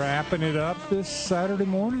 wrapping it up this Saturday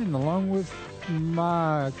morning, along with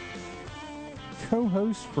my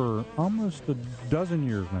co-host for almost a dozen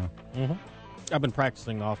years now. Mm-hmm. I've been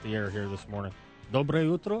practicing off the air here this morning. Dobre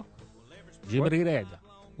utro, jibri reda.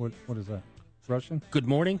 What is that? Russian? Good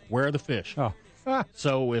morning. Where are the fish? Oh.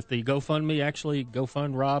 So if the GoFundMe actually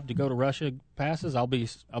GoFund Rob to go to Russia passes, I'll be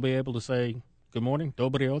able to say good morning.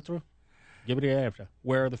 Dobre utro, jibri reda.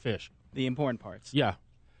 Where are the fish? The important parts. Yeah.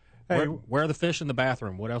 Hey, where are the fish in the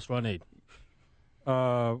bathroom? What else do I need?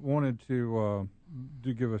 Wanted to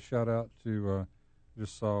give a shout out to.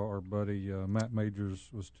 Just saw our buddy Matt Majors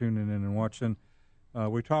was tuning in and watching.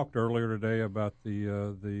 We talked earlier today about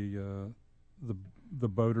the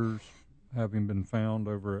boaters having been found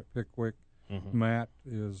over at Pickwick. Mm-hmm. Matt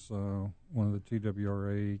is one of the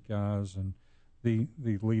TWRA guys and the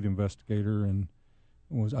lead investigator, and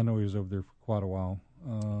I know he was over there for quite a while.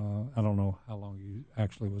 I don't know how long he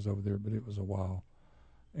actually was over there, but it was a while.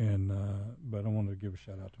 And but I wanted to give a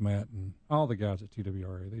shout out to Matt and all the guys at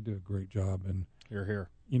TWRA. They do a great job. And here.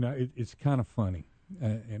 You know, it's kind of funny,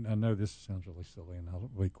 and I know this sounds really silly, and I'll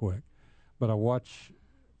be quick, but I watch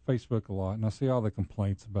Facebook a lot, and I see all the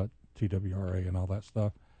complaints about TWRA and all that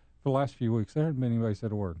stuff. For the last few weeks, there hadn't been anybody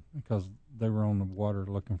said a word because they were on the water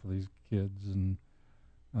looking for these kids and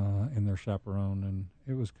their chaperone, and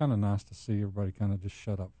it was kind of nice to see everybody kind of just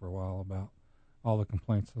shut up for a while about all the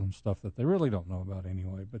complaints and stuff that they really don't know about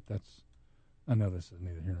anyway. But I know this is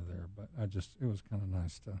neither here nor there, but it was kind of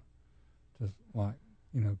nice to like,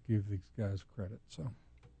 you know, give these guys credit. So,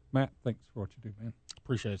 Matt, thanks for what you do, man.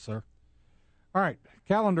 Appreciate it, sir. All right,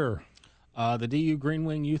 calendar. The DU Green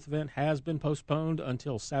Wing Youth event has been postponed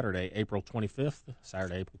until Saturday, April 25th.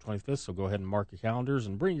 So go ahead and mark your calendars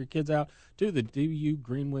and bring your kids out to the DU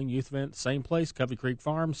Green Wing Youth event. Same place, Covey Creek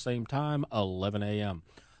Farm, same time, 11 a.m.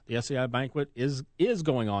 The SCI banquet is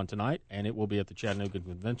going on tonight, and it will be at the Chattanooga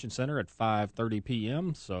Convention Center at 5:30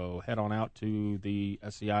 p.m. So head on out to the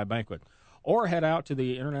SCI banquet. Or head out to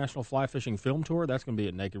the International Fly Fishing Film Tour. That's going to be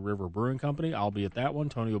at Naked River Brewing Company. I'll be at that one.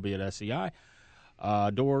 Tony will be at SCI.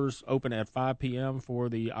 Doors open at 5 p.m. for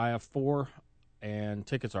the IF4, and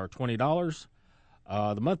tickets are $20.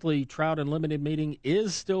 The monthly Trout Unlimited meeting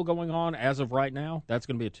is still going on as of right now. That's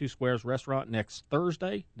going to be at Two Squares Restaurant next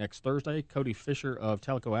Thursday. Cody Fisher of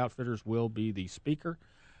Teleco Outfitters will be the speaker.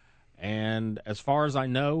 And as far as I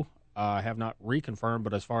know, I have not reconfirmed,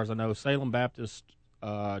 but as far as I know, Salem Baptist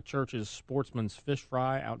Church's Sportsman's Fish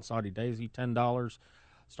Fry out in Saudi Daisy, $10.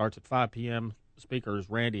 Starts at 5 p.m. Speaker is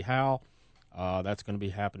Randy Howell. That's going to be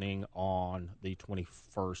happening on the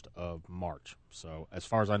 21st of March. So as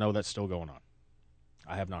far as I know, that's still going on.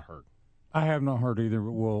 I have not heard. I have not heard either,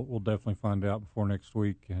 but we'll definitely find out before next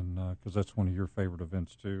week, and because that's one of your favorite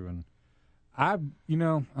events too. And I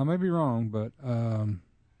may be wrong, but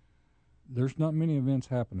there's not many events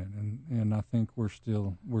happening, and I think we're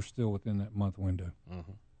still within that month window.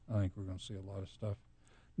 Mm-hmm. I think we're going to see a lot of stuff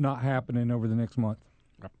not happening over the next month.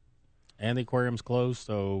 Yep. And the aquarium's closed,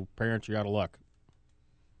 so parents, you're out of luck.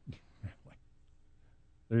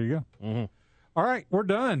 There you go. Mm-hmm. All right, we're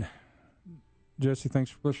done. Jesse, thanks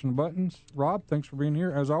for pushing the buttons. Rob, thanks for being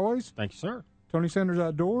here, as always. Thank you, sir. Tony Sanders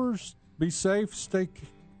Outdoors. Be safe, stay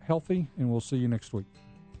healthy, and we'll see you next week.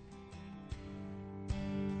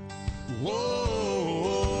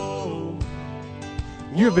 Whoa.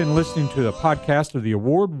 You have been listening to the podcast of the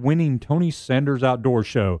award-winning Tony Sanders Outdoor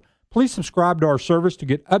Show. Please subscribe to our service to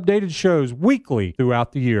get updated shows weekly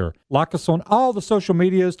throughout the year. Like us on all the social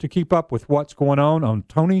medias to keep up with what's going on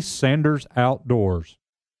Tony Sanders Outdoors.